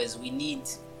play was, we need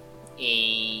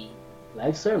a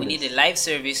live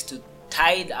service to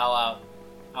tide our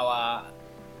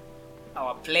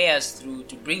players through,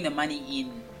 to bring the money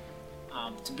in,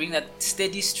 to bring that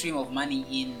steady stream of money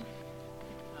in,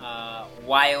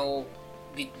 while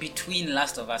between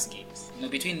Last of Us games,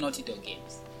 between Naughty Dog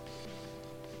games.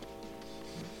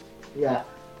 Yeah,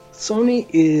 Sony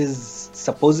is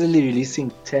supposedly releasing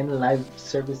 10 live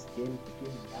service games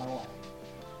between now.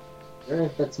 I don't know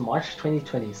if that's March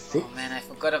 2026. Oh man, I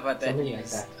forgot about that Something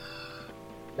news. like that.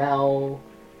 Now,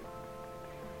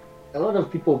 a lot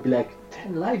of people will be like,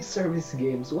 10 live service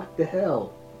games, what the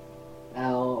hell?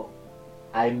 Now,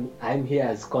 I'm here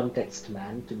as context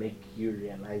man to make you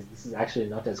realize this is actually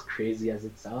not as crazy as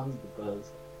it sounds,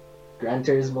 because Gran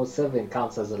Turismo 7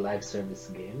 counts as a live service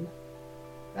game.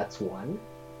 That's one.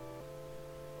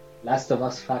 Last of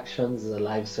Us Factions is a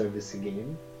live service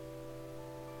game.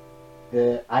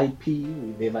 the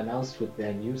IP they've announced with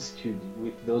their new studio,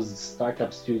 with those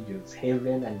startup studios,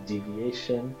 Haven and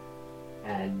Deviation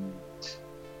and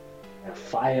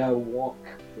Firewalk.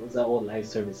 Those are all live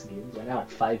service games. We're now at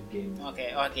 5 games.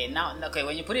 Okay. Now, okay,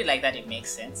 when you put it like that, it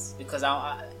makes sense because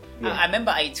I Yeah.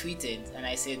 remember I tweeted and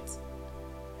I said,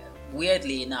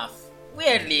 weirdly enough,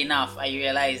 I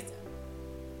realized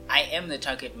I am the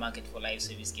target market for live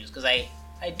service games because I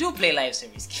do play live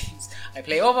service games. I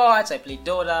play Overwatch, I play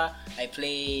Dota, I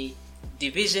play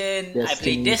Division, I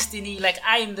play Destiny. Destiny. Like,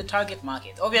 I am the target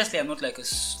market. Obviously, I'm not like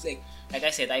like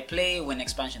I said, I play when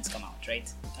expansions come out, right?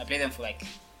 I play them for like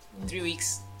 3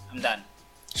 weeks, I'm done.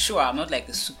 Sure, I'm not like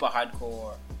the super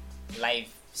hardcore live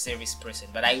service person,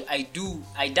 but I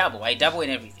dabble in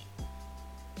everything.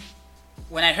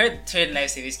 When I heard 10 live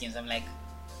service games, I'm like,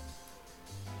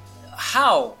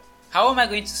 how am I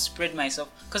going to spread myself?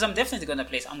 Because I'm definitely gonna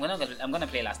play. I'm gonna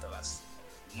play Last of Us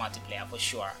multiplayer for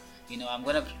sure. You know, I'm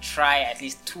gonna try at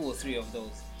least 2 or 3 of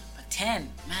those. But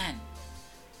 10, man,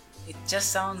 it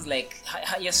just sounds like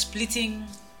you're splitting.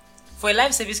 For a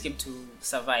live service game to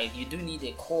survive, you do need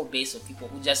a core base of people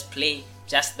who just play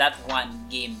just that one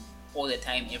game all the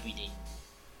time, every day.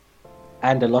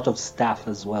 And a lot of staff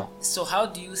as well. So how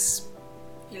do you,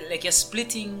 like, you're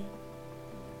splitting?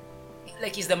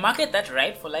 Like, is the market that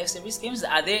ripe for live service games?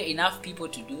 Are there enough people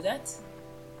to do that?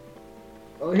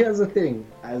 Well, here's the thing.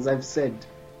 As I've said,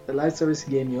 the live service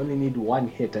game, you only need one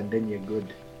hit and then you're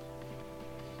good.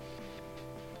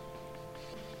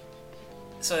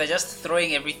 So they're just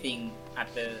throwing everything at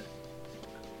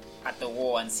the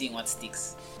wall and seeing what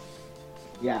sticks.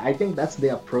 Yeah, I think that's the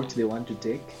approach they want to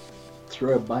take.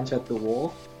 Throw a bunch at the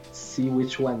wall, see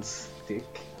which ones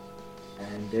stick,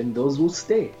 and then those will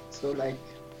stay. So, like,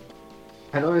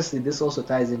 and obviously this also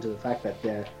ties into the fact that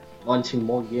they're launching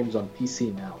more games on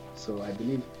PC now. So I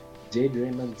believe Jade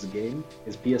Raymond's game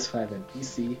is PS5 and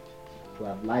PC to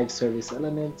have live service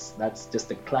elements. That's just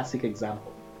a classic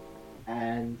example.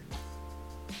 And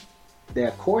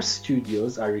their core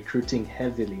studios are recruiting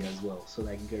heavily as well. So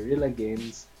like Guerrilla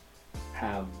Games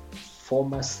have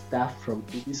former staff from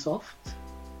Ubisoft.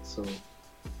 So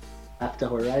after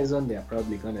Horizon, they're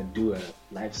probably gonna do a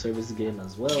live service game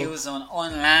as well. Killzone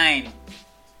Online.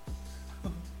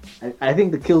 I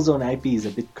think the Killzone IP is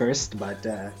a bit cursed, but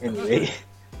anyway.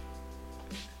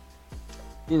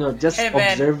 You know, just Hey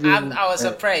man, observing. I was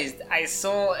surprised. I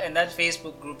saw in that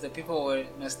Facebook group that people were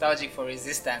nostalgic for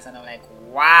Resistance, and I'm like,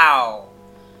 wow.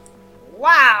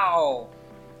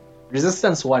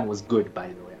 Resistance 1 was good, by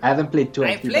the way. I haven't played 2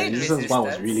 and 3, but played Resistance 1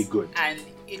 was really good. and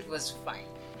it was fine.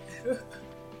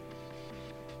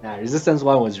 Resistance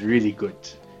 1 was really good.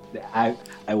 I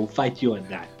will fight you on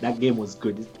that. That game was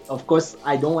good. Of course,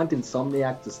 I don't want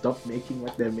Insomniac to stop making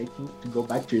what they're making to go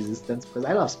back to Resistance because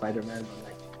I love Spider-Man, but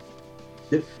like,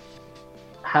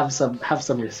 have some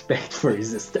respect for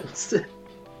Resistance.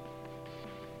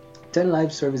 10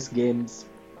 live service games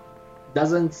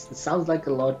it sounds like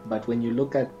a lot, but when you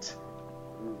look at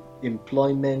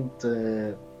employment,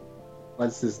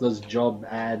 those job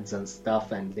ads and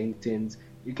stuff and LinkedIn's,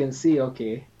 you can see,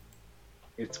 okay,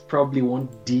 it probably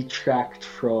won't detract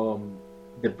from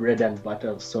the bread and butter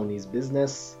of Sony's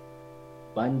business.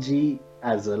 Bungie,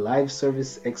 as a live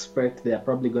service expert, they are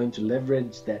probably going to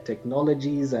leverage their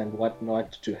technologies and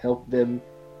whatnot to help them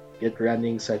get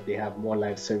running so that they have more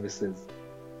live services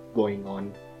going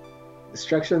on.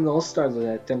 Destruction All-Stars was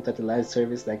an attempt at a live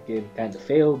service. That game kind of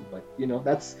failed, but you know,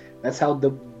 that's how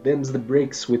them's the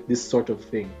breaks with this sort of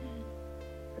thing.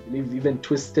 I believe even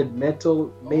Twisted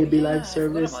Metal may be live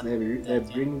service. They're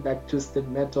bringing back Twisted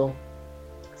Metal.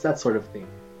 It's that sort of thing.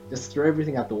 Just throw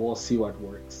everything at the wall, see what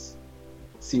works,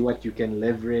 see what you can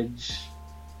leverage.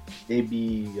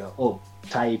 Maybe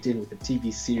tie it in with the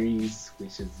TV series,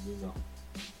 which is, you know,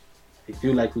 I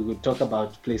feel like we could talk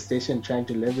about PlayStation trying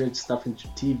to leverage stuff into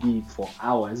TV for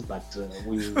hours, but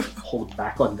we'll hold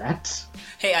back on that.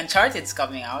 Hey, Uncharted's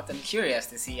coming out. I'm curious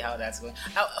to see how that's going.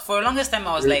 For the longest time,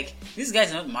 I was like, these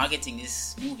guys are not marketing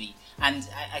this movie. And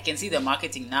I can see the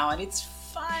marketing now, and it's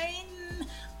fine.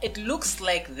 It looks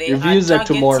like they Reviews are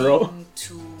tomorrow.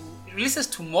 Releases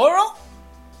tomorrow?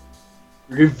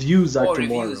 Reviews are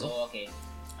tomorrow. Reviews. Oh, okay.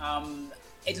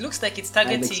 It looks like it's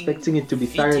targeting. I'm expecting it to be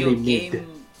thoroughly made.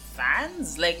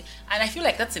 Fans, like, and I feel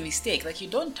like that's a mistake. Like, you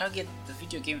don't target the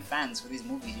video game fans for these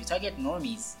movies, you target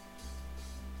normies.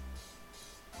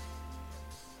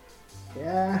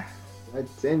 Yeah, but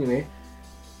anyway,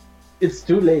 it's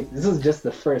too late. This is just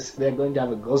the first. They're going to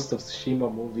have a Ghost of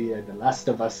Tsushima movie and the Last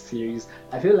of Us series.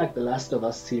 I feel like the Last of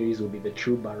Us series will be the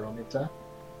true barometer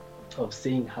of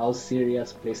seeing how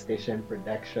serious PlayStation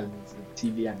productions and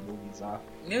TV and movies are.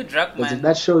 Neil Druckmann, because if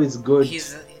that show is good,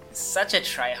 such a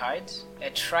tryhard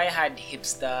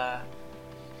hipster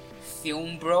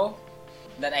film bro,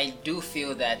 that I do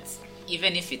feel that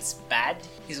even if it's bad,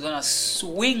 he's gonna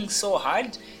swing so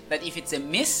hard that if it's a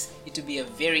miss, it will be a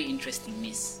very interesting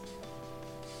miss.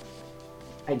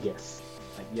 I guess.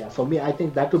 Yeah, for me, I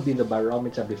think that would be the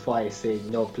barometer before I say,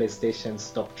 no, PlayStation,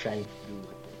 stop trying to do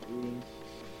what they're doing.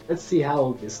 Let's see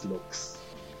how this looks.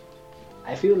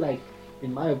 I feel like,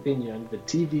 in my opinion, the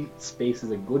TV space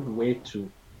is a good way to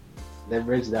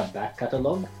leverage their back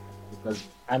catalog, because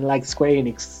unlike Square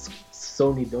Enix,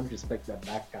 Sony don't respect their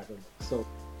back catalog. So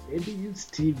maybe use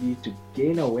TV to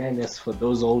gain awareness for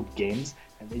those old games,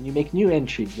 and then you make new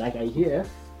entries. Like I hear,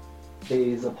 there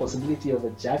is a possibility of a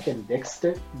Jack and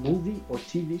Dexter movie or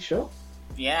TV show.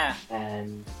 Yeah.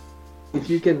 And if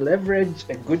you can leverage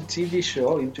a good TV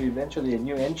show into eventually a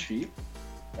new entry,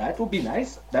 that would be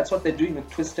nice. That's what they're doing with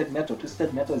Twisted Metal.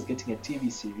 Twisted Metal is getting a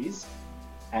TV series,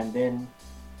 and then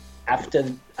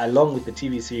along with the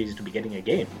TV series, to be getting a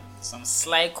game. Some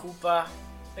Sly Cooper.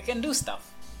 They can do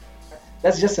stuff.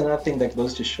 That's just another thing that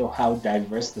goes to show how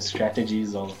diverse the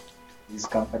strategies of these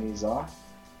companies are.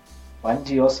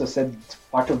 Bungie also said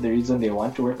part of the reason they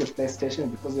want to work with PlayStation is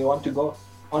because they want to go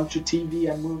onto TV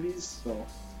and movies. So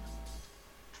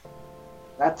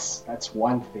that's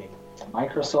one thing.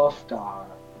 Microsoft are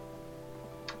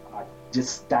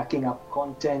just stacking up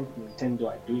content. Nintendo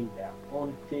are doing their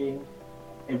own thing.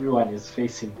 Everyone is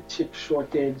facing the chip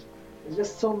shortage. There's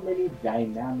just so many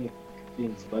dynamic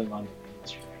things going on in the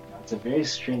industry right now. It's a very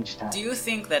strange time. Do you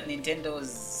think that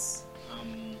Nintendo's,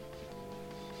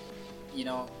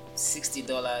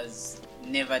 $60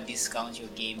 never discount your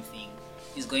game thing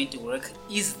is going to work?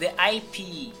 Is the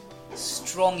IP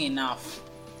strong enough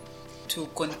to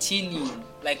continue?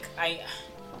 Like,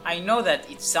 I know that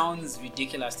it sounds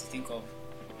ridiculous to think of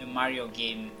a Mario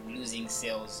game losing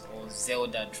sales or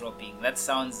Zelda dropping. That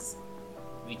sounds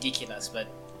ridiculous, but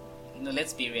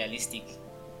let's be realistic.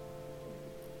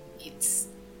 It's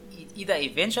either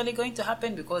eventually going to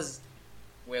happen because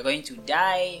we're going to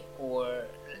die, or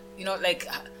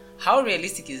how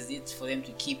realistic is it for them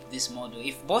to keep this model?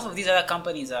 If both of these other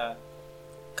companies are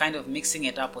kind of mixing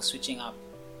it up or switching up,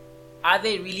 are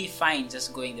they really fine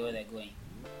just going the way they're going?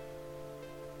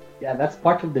 Yeah, that's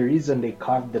part of the reason they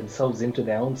carved themselves into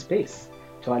their own space,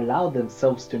 to allow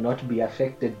themselves to not be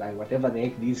affected by whatever the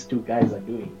heck these two guys are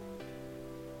doing.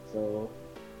 So,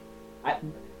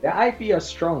 the IP are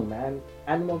strong, man.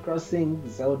 Animal Crossing,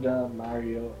 Zelda,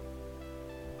 Mario.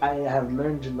 I have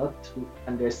learned not to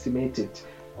underestimate it.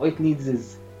 All it needs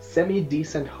is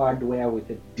semi-decent hardware with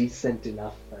a decent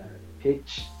enough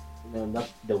pitch. Not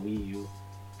the Wii U.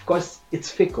 Of course, it's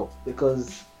fickle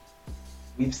because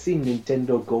we've seen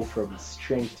Nintendo go from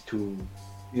strength to,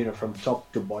 from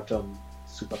top to bottom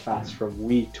super fast, from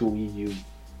Wii to Wii U,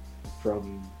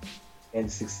 from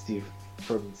N60,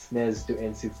 from SNES to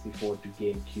N64 to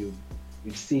GameCube.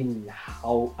 We've seen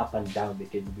how up and down they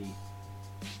can be.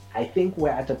 I think we're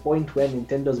at a point where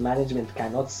Nintendo's management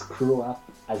cannot screw up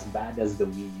as bad as the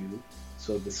Wii U,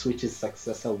 so the Switch's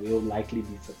successor will likely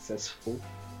be successful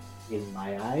in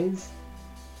my eyes.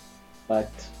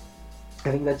 But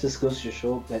I think that just goes to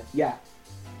show that, yeah,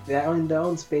 they are in their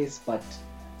own space, but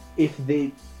if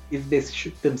they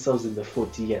shoot themselves in the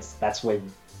foot, yes, that's when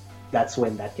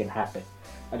that can happen.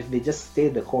 But if they just stay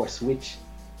the course, which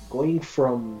going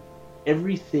from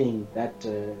everything that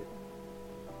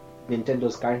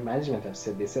Nintendo's current management have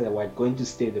said, they said that we're going to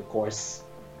stay the course,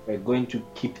 we're going to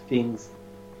keep things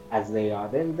as they are,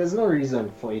 then there's no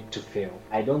reason for it to fail.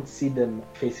 I don't see them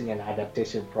facing an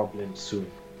adaptation problem soon.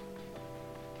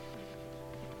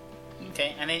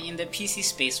 Okay, and then in the PC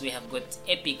space, we have got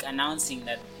Epic announcing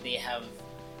that they have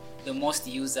the most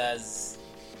users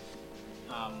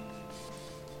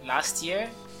last year,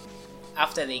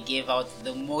 after they gave out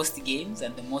the most games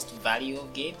and the most value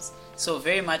of games. So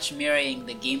very much mirroring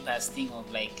the Game Pass thing of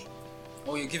like,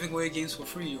 oh, you're giving away games for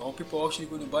free, are people actually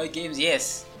going to buy games?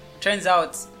 Yes. Turns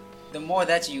out the more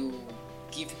that you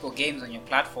give people games on your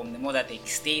platform, the more that they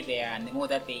stay there and the more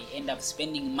that they end up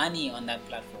spending money on that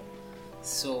platform.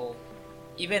 So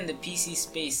even the PC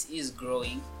space is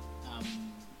growing,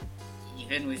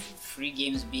 even with free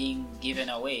games being given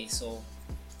away. So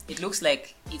it looks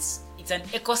like it's an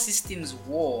ecosystems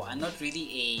war and not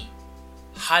really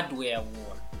a hardware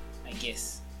war, I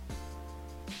guess.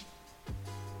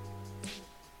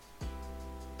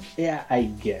 Yeah, I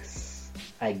guess.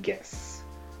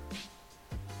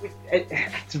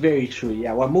 It's very true.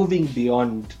 Yeah, we're moving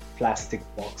beyond plastic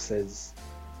boxes.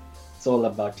 It's all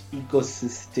about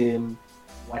ecosystem,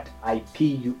 what IP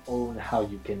you own, how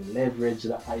you can leverage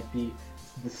the IP.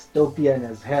 It's dystopian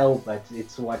as hell, but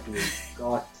it's what we've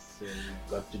got. So you've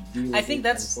got to deal I with think it,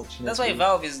 that's why unfortunately.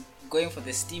 Valve is going for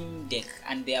the Steam Deck,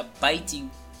 and they are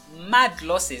biting mad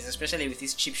losses, especially with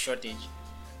this chip shortage.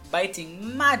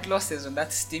 Biting mad losses on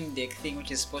that Steam Deck thing,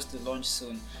 which is supposed to launch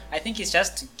soon. I think it's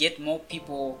just to get more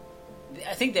people.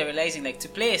 I think they're realizing, like, to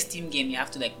play a Steam game, you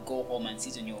have to like go home and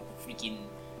sit on your freaking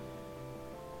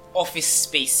office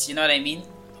space. You know what I mean?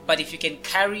 But if you can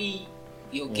carry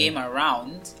your game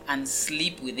around and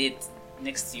sleep with it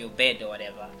next to your bed or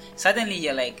whatever, suddenly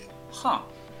you're like,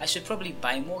 I should probably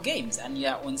buy more games, and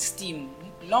you're on Steam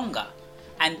longer.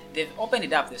 And they've opened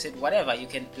it up. They've said, whatever, you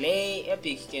can play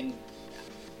Epic, you can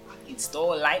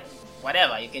install Light,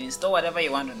 whatever, you can install whatever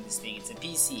you want on this thing. It's a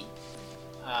PC.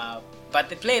 But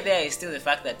the play there is still the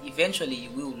fact that eventually you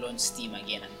will launch Steam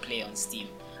again and play on Steam.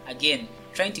 Again,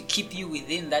 trying to keep you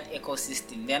within that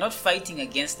ecosystem. They're not fighting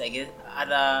against,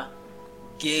 other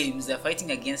games. They're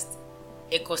fighting against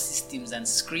ecosystems and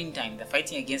screen time. They're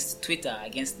fighting against Twitter,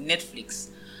 against Netflix,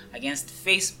 against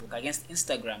Facebook, against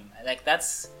Instagram. Like that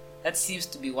seems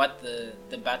to be what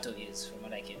the battle is, from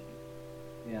what I can.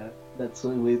 Yeah, that's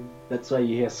why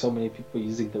you hear so many people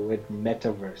using the word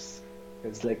metaverse.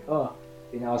 It's like,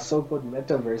 in our so-called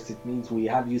metaverse, it means we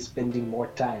have you spending more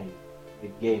time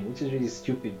with game, which is really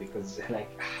stupid because, like,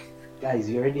 guys,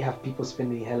 you already have people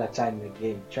spending hella time in the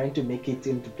game. Trying to make it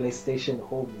into PlayStation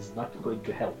Home is not going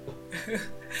to help.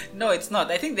 No, it's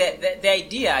not. I think the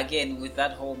idea, again, with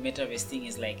that whole metaverse thing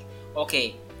is like,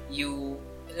 okay,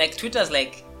 Twitter's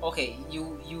like, okay,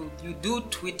 you do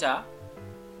Twitter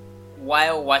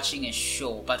while watching a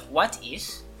show, but what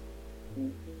if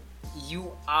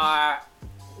you are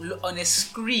on a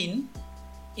screen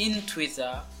in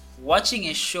Twitter watching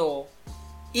a show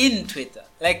in Twitter?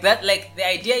 Like that, like the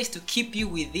idea is to keep you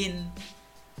within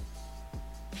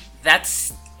that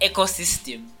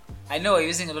ecosystem. I know we're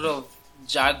using a lot of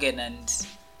jargon and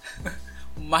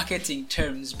marketing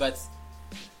terms, but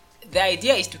the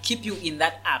idea is to keep you in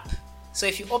that app. So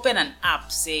if you open an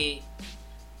app, say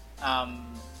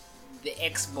the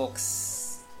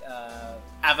Xbox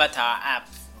Avatar app,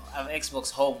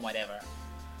 Xbox Home, whatever,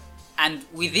 and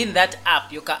within that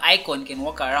app your icon can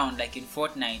walk around like in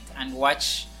Fortnite and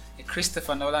watch a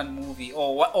Christopher Nolan movie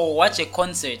or watch a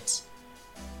concert.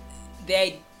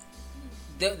 They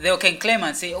can claim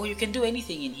and say, you can do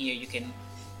anything in here. You can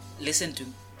listen to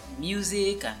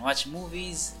music and watch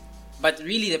movies. But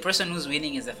really the person who's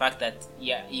winning is the fact that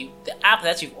the app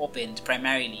that you've opened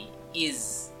primarily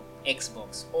is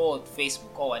Xbox or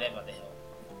Facebook or whatever the hell.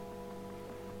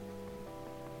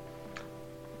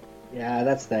 Yeah,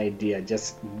 that's the idea.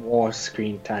 Just more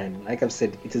screen time. Like I've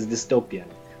said, it is dystopian.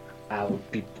 How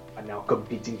people are now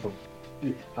competing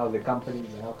how the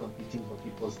companies are now competing for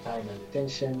people's time and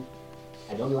attention.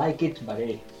 I don't like it, but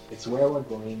hey, it's where we're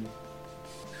going.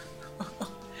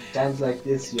 Times like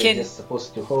this, you're just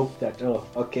supposed to hope that,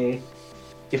 okay,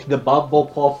 if the bubble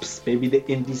pops, maybe the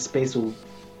indie space will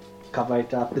cover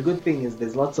it up. The good thing is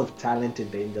there's lots of talent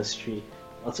in the industry.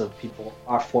 Lots of people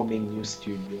are forming new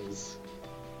studios.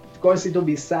 Of course, it'll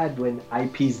be sad when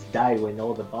IPs die, when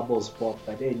all the bubbles pop,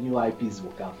 but hey, new IPs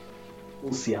will come.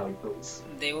 We'll see how it goes.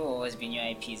 There will always be new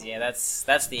IPs, yeah.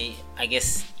 That's the, I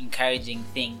guess, encouraging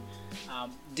thing.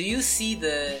 Do you see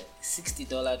the $60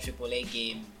 AAA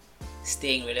game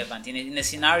staying relevant in a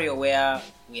scenario where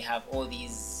we have all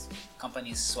these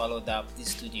companies swallowed up, these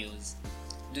studios?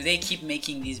 Do they keep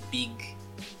making these big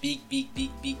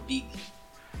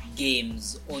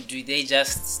games, or do they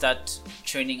just start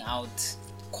churning out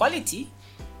quality?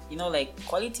 Like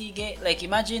quality game. Like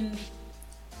imagine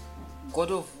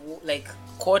God of War, like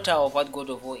quarter of what God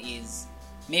of War is,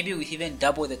 maybe with even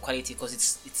double the quality because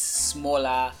it's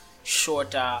smaller,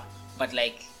 shorter, but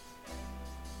like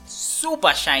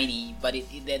super shiny. But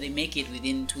they make it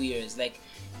within 2 years. Like,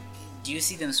 do you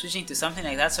see them switching to something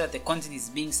like that so that the content is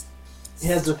being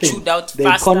chewed out the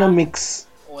faster? Economics,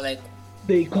 or like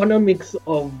the economics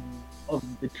of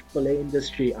the AAA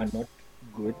industry are not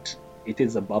good. It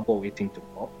is a bubble waiting to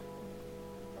pop.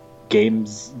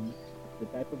 Games, the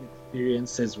type of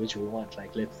experiences which we want,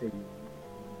 like let's say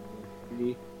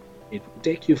it will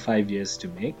take you 5 years to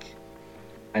make,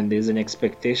 and there's an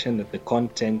expectation that the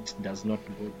content does not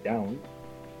go down.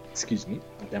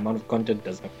 The amount of content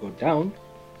does not go down,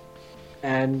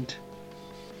 and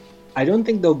I don't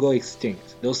think they'll go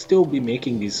extinct. They'll still be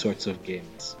making these sorts of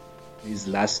games, these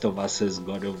Last of Us's,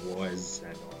 God of Wars,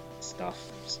 and all that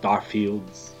stuff,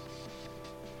 Starfields.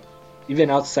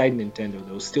 Even outside Nintendo,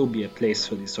 there'll still be a place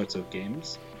for these sorts of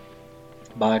games.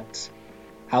 But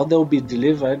how they'll be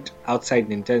delivered outside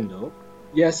Nintendo,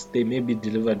 yes, they may be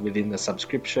delivered within the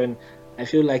subscription. I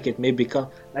feel like it may become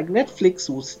like Netflix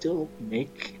will still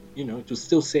make, to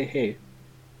still say, hey,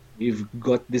 we've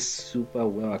got this super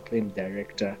well acclaimed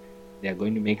director. They're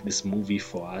going to make this movie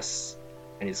for us,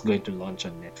 and it's going to launch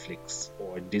on Netflix.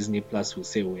 Or Disney Plus will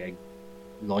say we are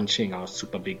launching our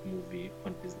super big movie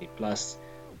on Disney Plus.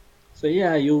 So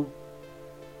yeah,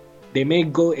 they may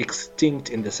go extinct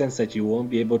in the sense that you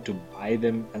won't be able to buy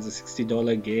them as a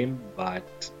 $60 game,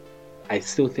 but I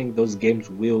still think those games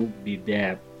will be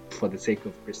there for the sake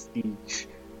of prestige,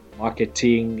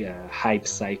 marketing, hype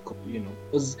cycle.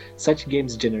 Such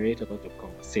games generate a lot of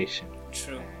conversation.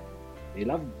 True. And they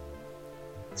love.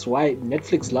 That's why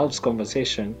Netflix loves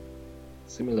conversation.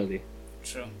 Similarly.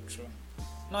 True.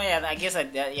 No, yeah, I guess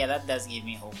that does give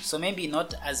me hope. So maybe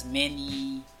not as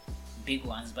many big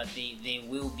ones, but they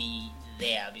will be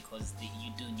there because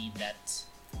you do need that,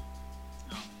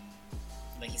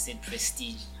 like you said,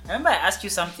 prestige. I remember I asked you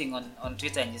something on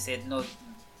Twitter and you said no,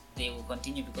 they will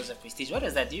continue because of prestige. What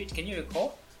is that? Can you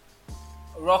recall?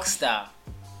 Rockstar.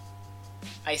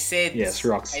 I said yes,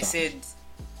 Rockstar. I said,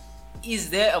 is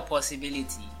there a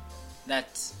possibility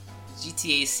that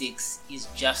GTA 6 is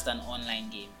just an online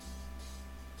game?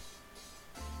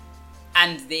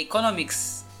 And the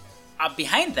economics are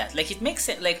behind that. Like, it makes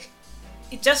sense. Like,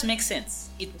 it just makes sense.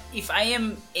 If I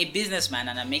am a businessman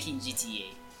and I'm making GTA,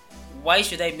 why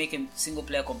should I make a single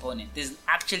player component? There's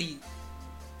actually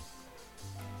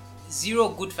zero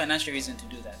good financial reason to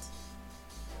do that.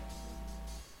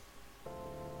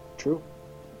 True.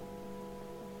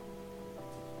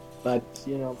 But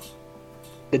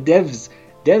the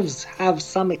devs have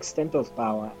some extent of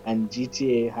power, and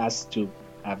GTA has to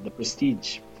have the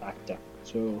prestige factor.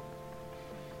 So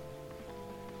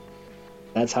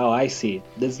that's how I see it.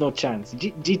 There's no chance.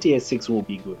 GTA 6 will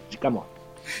be good. Come on.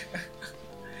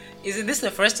 Isn't this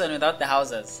the first one without the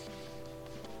houses?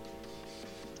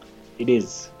 It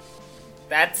is.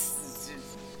 That's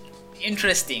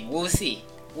interesting. We'll see.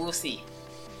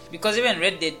 Because even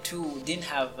Red Dead 2 didn't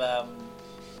have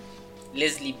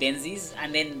Leslie Benzies,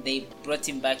 and then they brought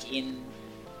him back in.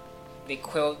 They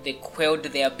quelled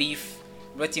their beef,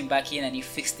 brought him back in, and he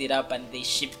fixed it up, and they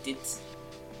shipped it.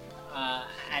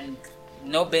 And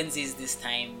no Benzies this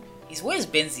time. Where's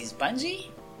Benzies? Bungie?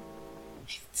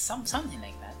 Something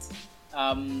like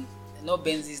that. No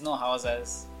Benzies, no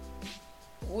houses.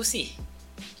 We'll see.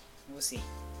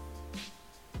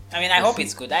 I mean, I hope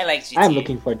it's good. I like GTA. I'm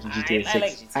looking forward to GTA 6. I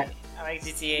like GTA. I like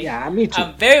GTA. Yeah, me too.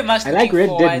 I'm very much. I like Red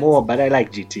Dead more, but I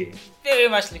like GTA. Very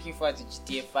much looking forward to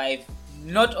GTA 5.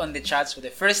 Not on the charts for the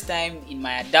first time in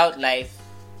my adult life.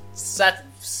 Such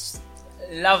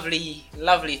lovely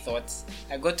thoughts.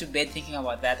 I go to bed thinking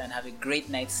about that and have a great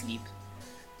night's sleep.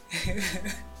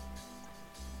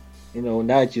 Now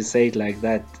that you say it like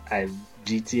that,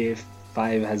 GTA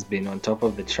 5 has been on top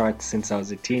of the charts since I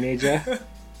was a teenager.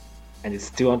 And it's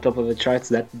still on top of the charts.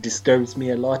 That disturbs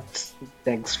me a lot.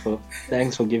 Thanks for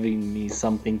giving me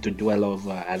something to dwell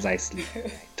over as I sleep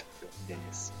tonight,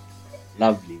 Dennis.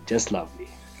 Lovely, just lovely.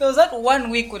 There was that one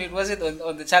week when it wasn't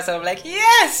on the charts, and I'm like,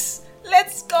 yes,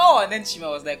 let's go. And then Shima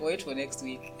was like, wait for next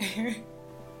week.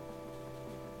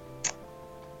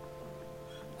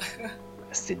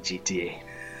 That's the GTA.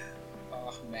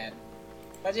 Oh man.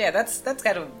 But yeah, that's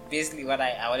kind of basically what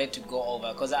I wanted to go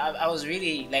over, because I was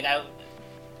really like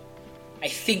I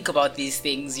think about these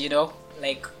things,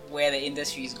 like where the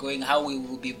industry is going, how we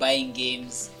will be buying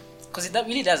games, because it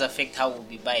really does affect how we'll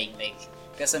be buying. Like,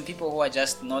 there's some people who are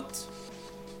just not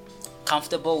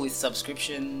comfortable with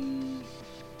subscription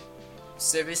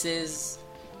services,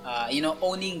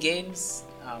 owning games.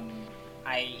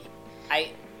 I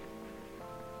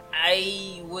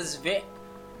was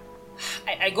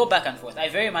I go back and forth. I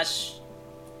very much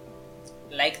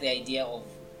like the idea of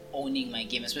owning my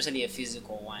game, especially a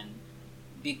physical one,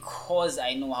 because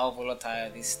I know how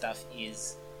volatile this stuff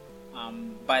is.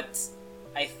 But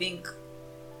I think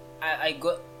I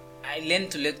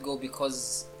learned to let go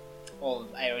because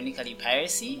of, ironically,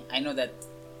 piracy. I know that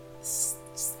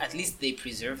at least they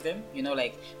preserve them.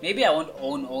 Like, maybe I won't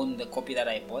own the copy that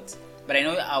I bought, but I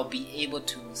know I'll be able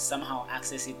to somehow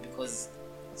access it because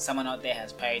someone out there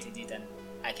has pirated it, and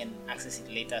I can access it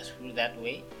later through that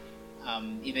way.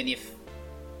 Even if,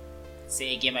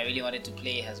 say, a game I really wanted to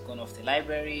play has gone off the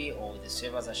library or the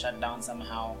servers are shut down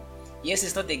somehow. Yes,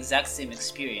 it's not the exact same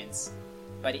experience,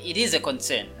 but it is a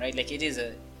concern, right? Like, it is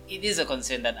a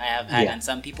concern that I have had, and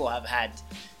some people have had.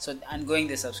 So, and going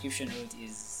the subscription route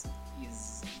is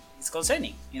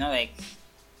concerning. Like,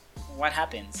 what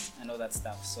happens and all that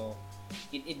stuff. So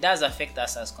it does affect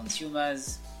us as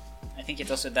consumers. I think it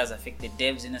also does affect the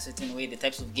devs in a certain way. The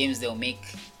types of games they'll make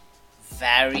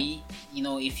vary.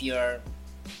 If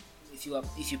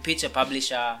you pitch a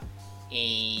publisher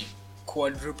a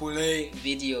quadruple A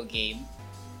video game,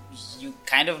 you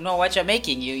kind of know what you're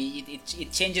making.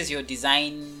 It changes your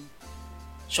design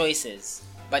choices.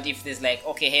 But if there's like,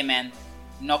 okay, hey man,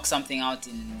 knock something out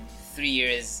in 3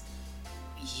 years,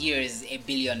 here's $1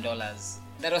 billion.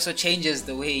 That also changes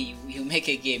the way you make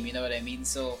a game. You know what I mean?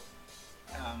 So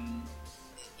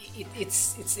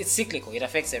it's cyclical. It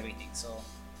affects everything. So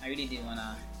I really didn't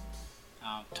wanna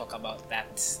talk about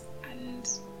that, and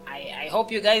I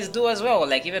hope you guys do as well.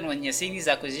 Like, even when you're seeing these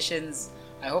acquisitions,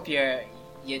 I hope you're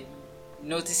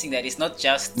noticing that it's not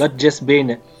just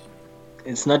being.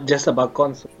 It's not just about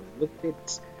console. Look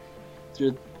at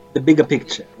through the bigger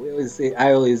picture.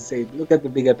 I always say, look at the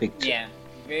bigger picture. Yeah,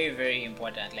 very, very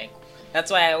important. Like,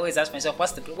 that's why I always ask myself,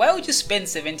 why would you spend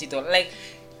 $70? Like,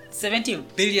 70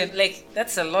 billion, like,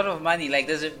 that's a lot of money. Like,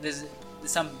 there's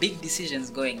some big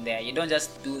decisions going there. You don't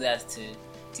just do that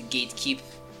to gatekeep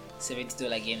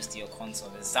 $70 games to your console.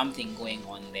 There's something going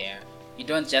on there. You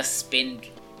don't just spend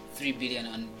 $3 billion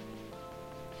on,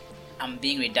 I'm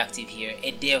being reductive here,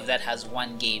 a day of that has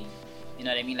one game. You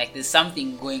know what I mean? Like, there's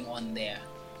something going on there.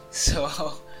 So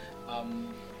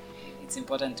it's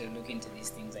important to look into these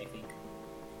things, I think.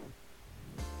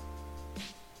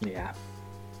 Yeah.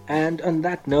 And on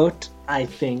that note, I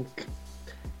think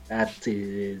that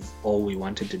is all we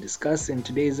wanted to discuss in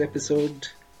today's episode.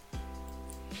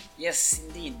 Yes,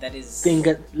 indeed, that is.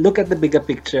 Look at the bigger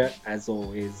picture, as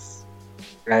always.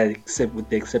 Except with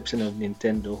the exception of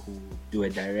Nintendo, who do a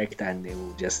direct and they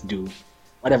will just do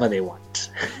whatever they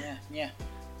want. Yeah.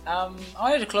 I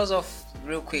wanted to close off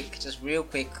real quick,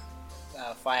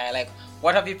 fire. Like,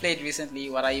 what have you played recently?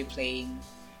 What are you playing?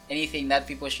 Anything that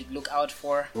people should look out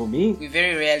for? Oh, me? We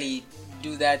very rarely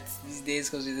do that these days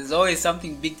because there's always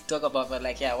something big to talk about. But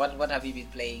like, yeah, what have you been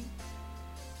playing?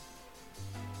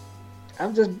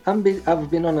 I've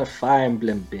been on a Fire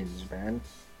Emblem binge, man.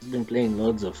 I've been playing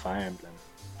loads of Fire Emblem.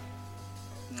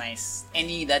 Nice.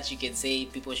 Any that you can say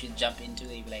people should jump into?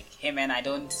 They'd be like, hey man,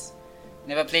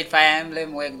 never played Fire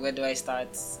Emblem. Where do I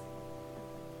start?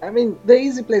 I mean, the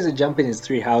easy place to jump in is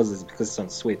Three Houses because it's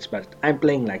on Switch, but I'm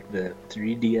playing like the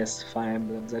 3DS Fire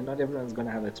Emblems, and not everyone's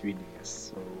gonna have a 3DS,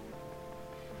 so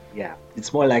yeah,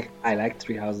 it's more like I like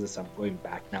Three Houses. I'm going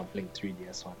back now, playing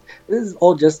 3DS one. This is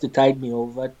all just to tide me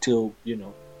over till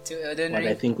what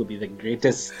I think will be the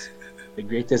greatest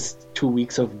 2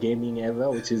 weeks of gaming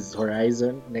ever, which is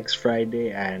Horizon next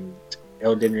Friday and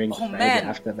Elden Ring Friday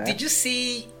after that. Did you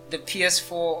see the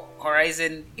PS4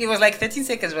 Horizon? It was like 13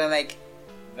 seconds, but I'm like,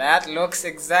 that looks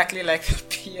exactly like the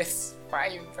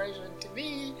PS5 version to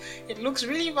me. It looks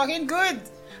really fucking good.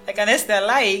 Like, unless they're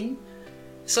lying.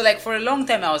 So like, for a long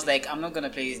time I was like, I'm not gonna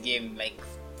play this game like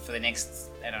for the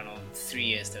next, I don't know, 3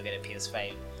 years to get a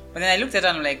PS5. But then I looked at it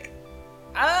and I'm like,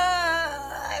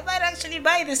 I might actually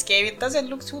buy this game. It doesn't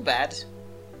look too bad.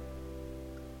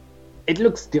 It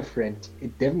looks different.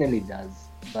 It definitely does.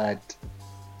 But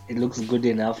it looks good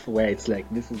enough where it's like,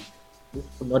 this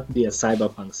will not be a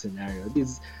cyberpunk scenario.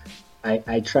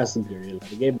 I trust Guerrilla.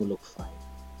 The game will look fine.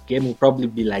 The game will probably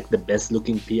be like the best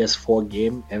looking PS4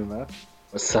 game ever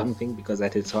or something, because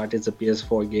at its heart it's a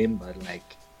PS4 game, but like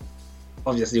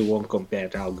obviously won't compare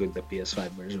to how good the PS5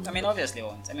 version will I mean, obviously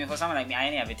won't. I mean, for someone like me, I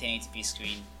only have a 1080p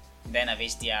screen, then have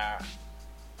HDR.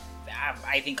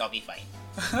 I think I'll be fine.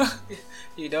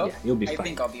 You know? Yeah, you'll be fine. I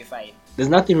think I'll be fine. There's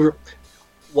nothing...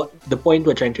 What the point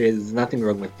we're trying to raise is there's nothing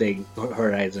wrong with playing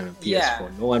Horizon on PS4. Yeah.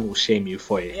 No one will shame you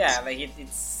for it. Yeah, like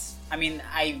it's... I mean,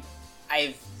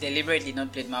 I've deliberately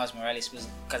not played Miles Morales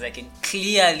because I can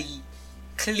clearly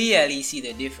see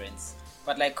the difference.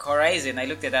 But like Horizon, I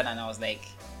looked at that and I was like,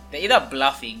 they're either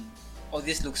bluffing or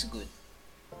this looks good.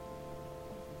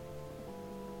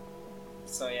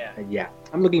 So yeah. Yeah,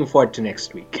 I'm looking forward to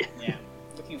next week. Yeah,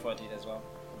 looking forward to it as well.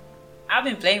 I've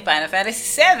been playing Final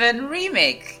Fantasy VII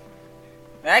Remake.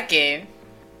 That game.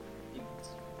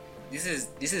 This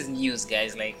is news,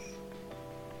 guys. Like,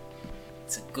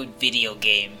 it's a good video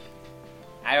game.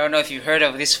 I don't know if you've heard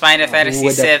of this Final Fantasy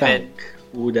VII,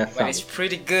 but it's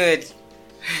pretty good.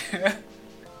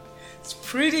 It's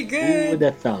pretty good. Who would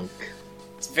have thunk?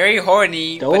 It's very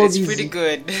horny, but it's pretty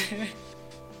good.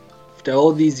 After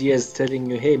all these years telling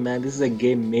you, hey man, this is a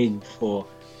game made for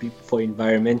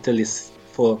environmentalists,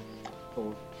 for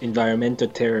environmental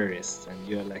terrorists, and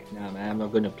you're like, nah man, I'm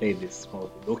not gonna play this.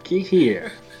 Well, looky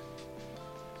here.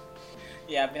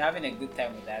 Yeah, I've been having a good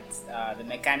time with that. The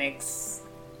mechanics,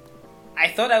 I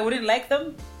thought I wouldn't like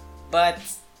them, but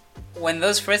when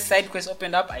those first side quests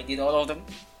opened up, I did all of them.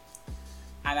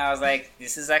 And I was like,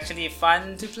 this is actually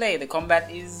fun to play. The combat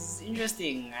is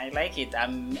interesting. I like it.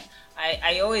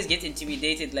 I always get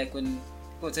intimidated like when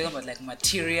people talk about like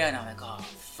materia, and I'm like, oh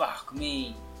fuck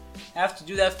me. I have to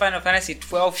do that Final Fantasy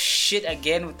 12 shit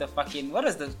again with the fucking, what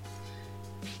is the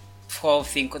 12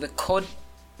 thing called? The code?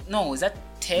 No, is that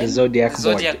 10? The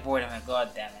Zodiac board. Oh my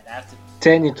god damn it! I have to.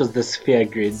 10, it was the sphere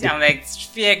grid. See, I'm like,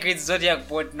 sphere grid, Zodiac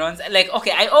board nonsense. Like,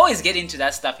 okay, I always get into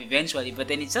that stuff eventually, but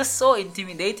then it's just so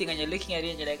intimidating and you're looking at it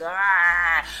and you're like,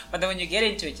 ah. But then when you get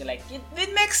into it, you're like,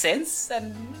 it makes sense,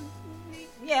 and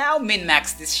yeah, I'll min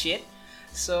max this shit.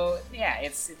 So yeah,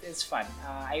 it's fun.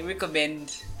 I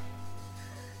recommend.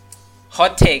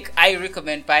 Hot take: I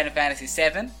recommend Final Fantasy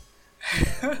VII.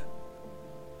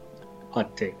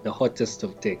 Hot take, the hottest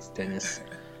of takes, Dennis.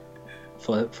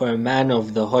 For a man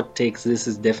of the hot takes, this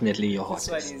is definitely your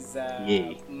hottest. This one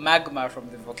is magma from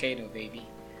the volcano, baby.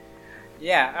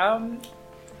 Yeah,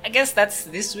 I guess that's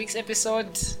this week's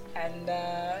episode, and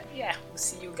yeah, we'll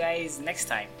see you guys next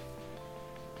time.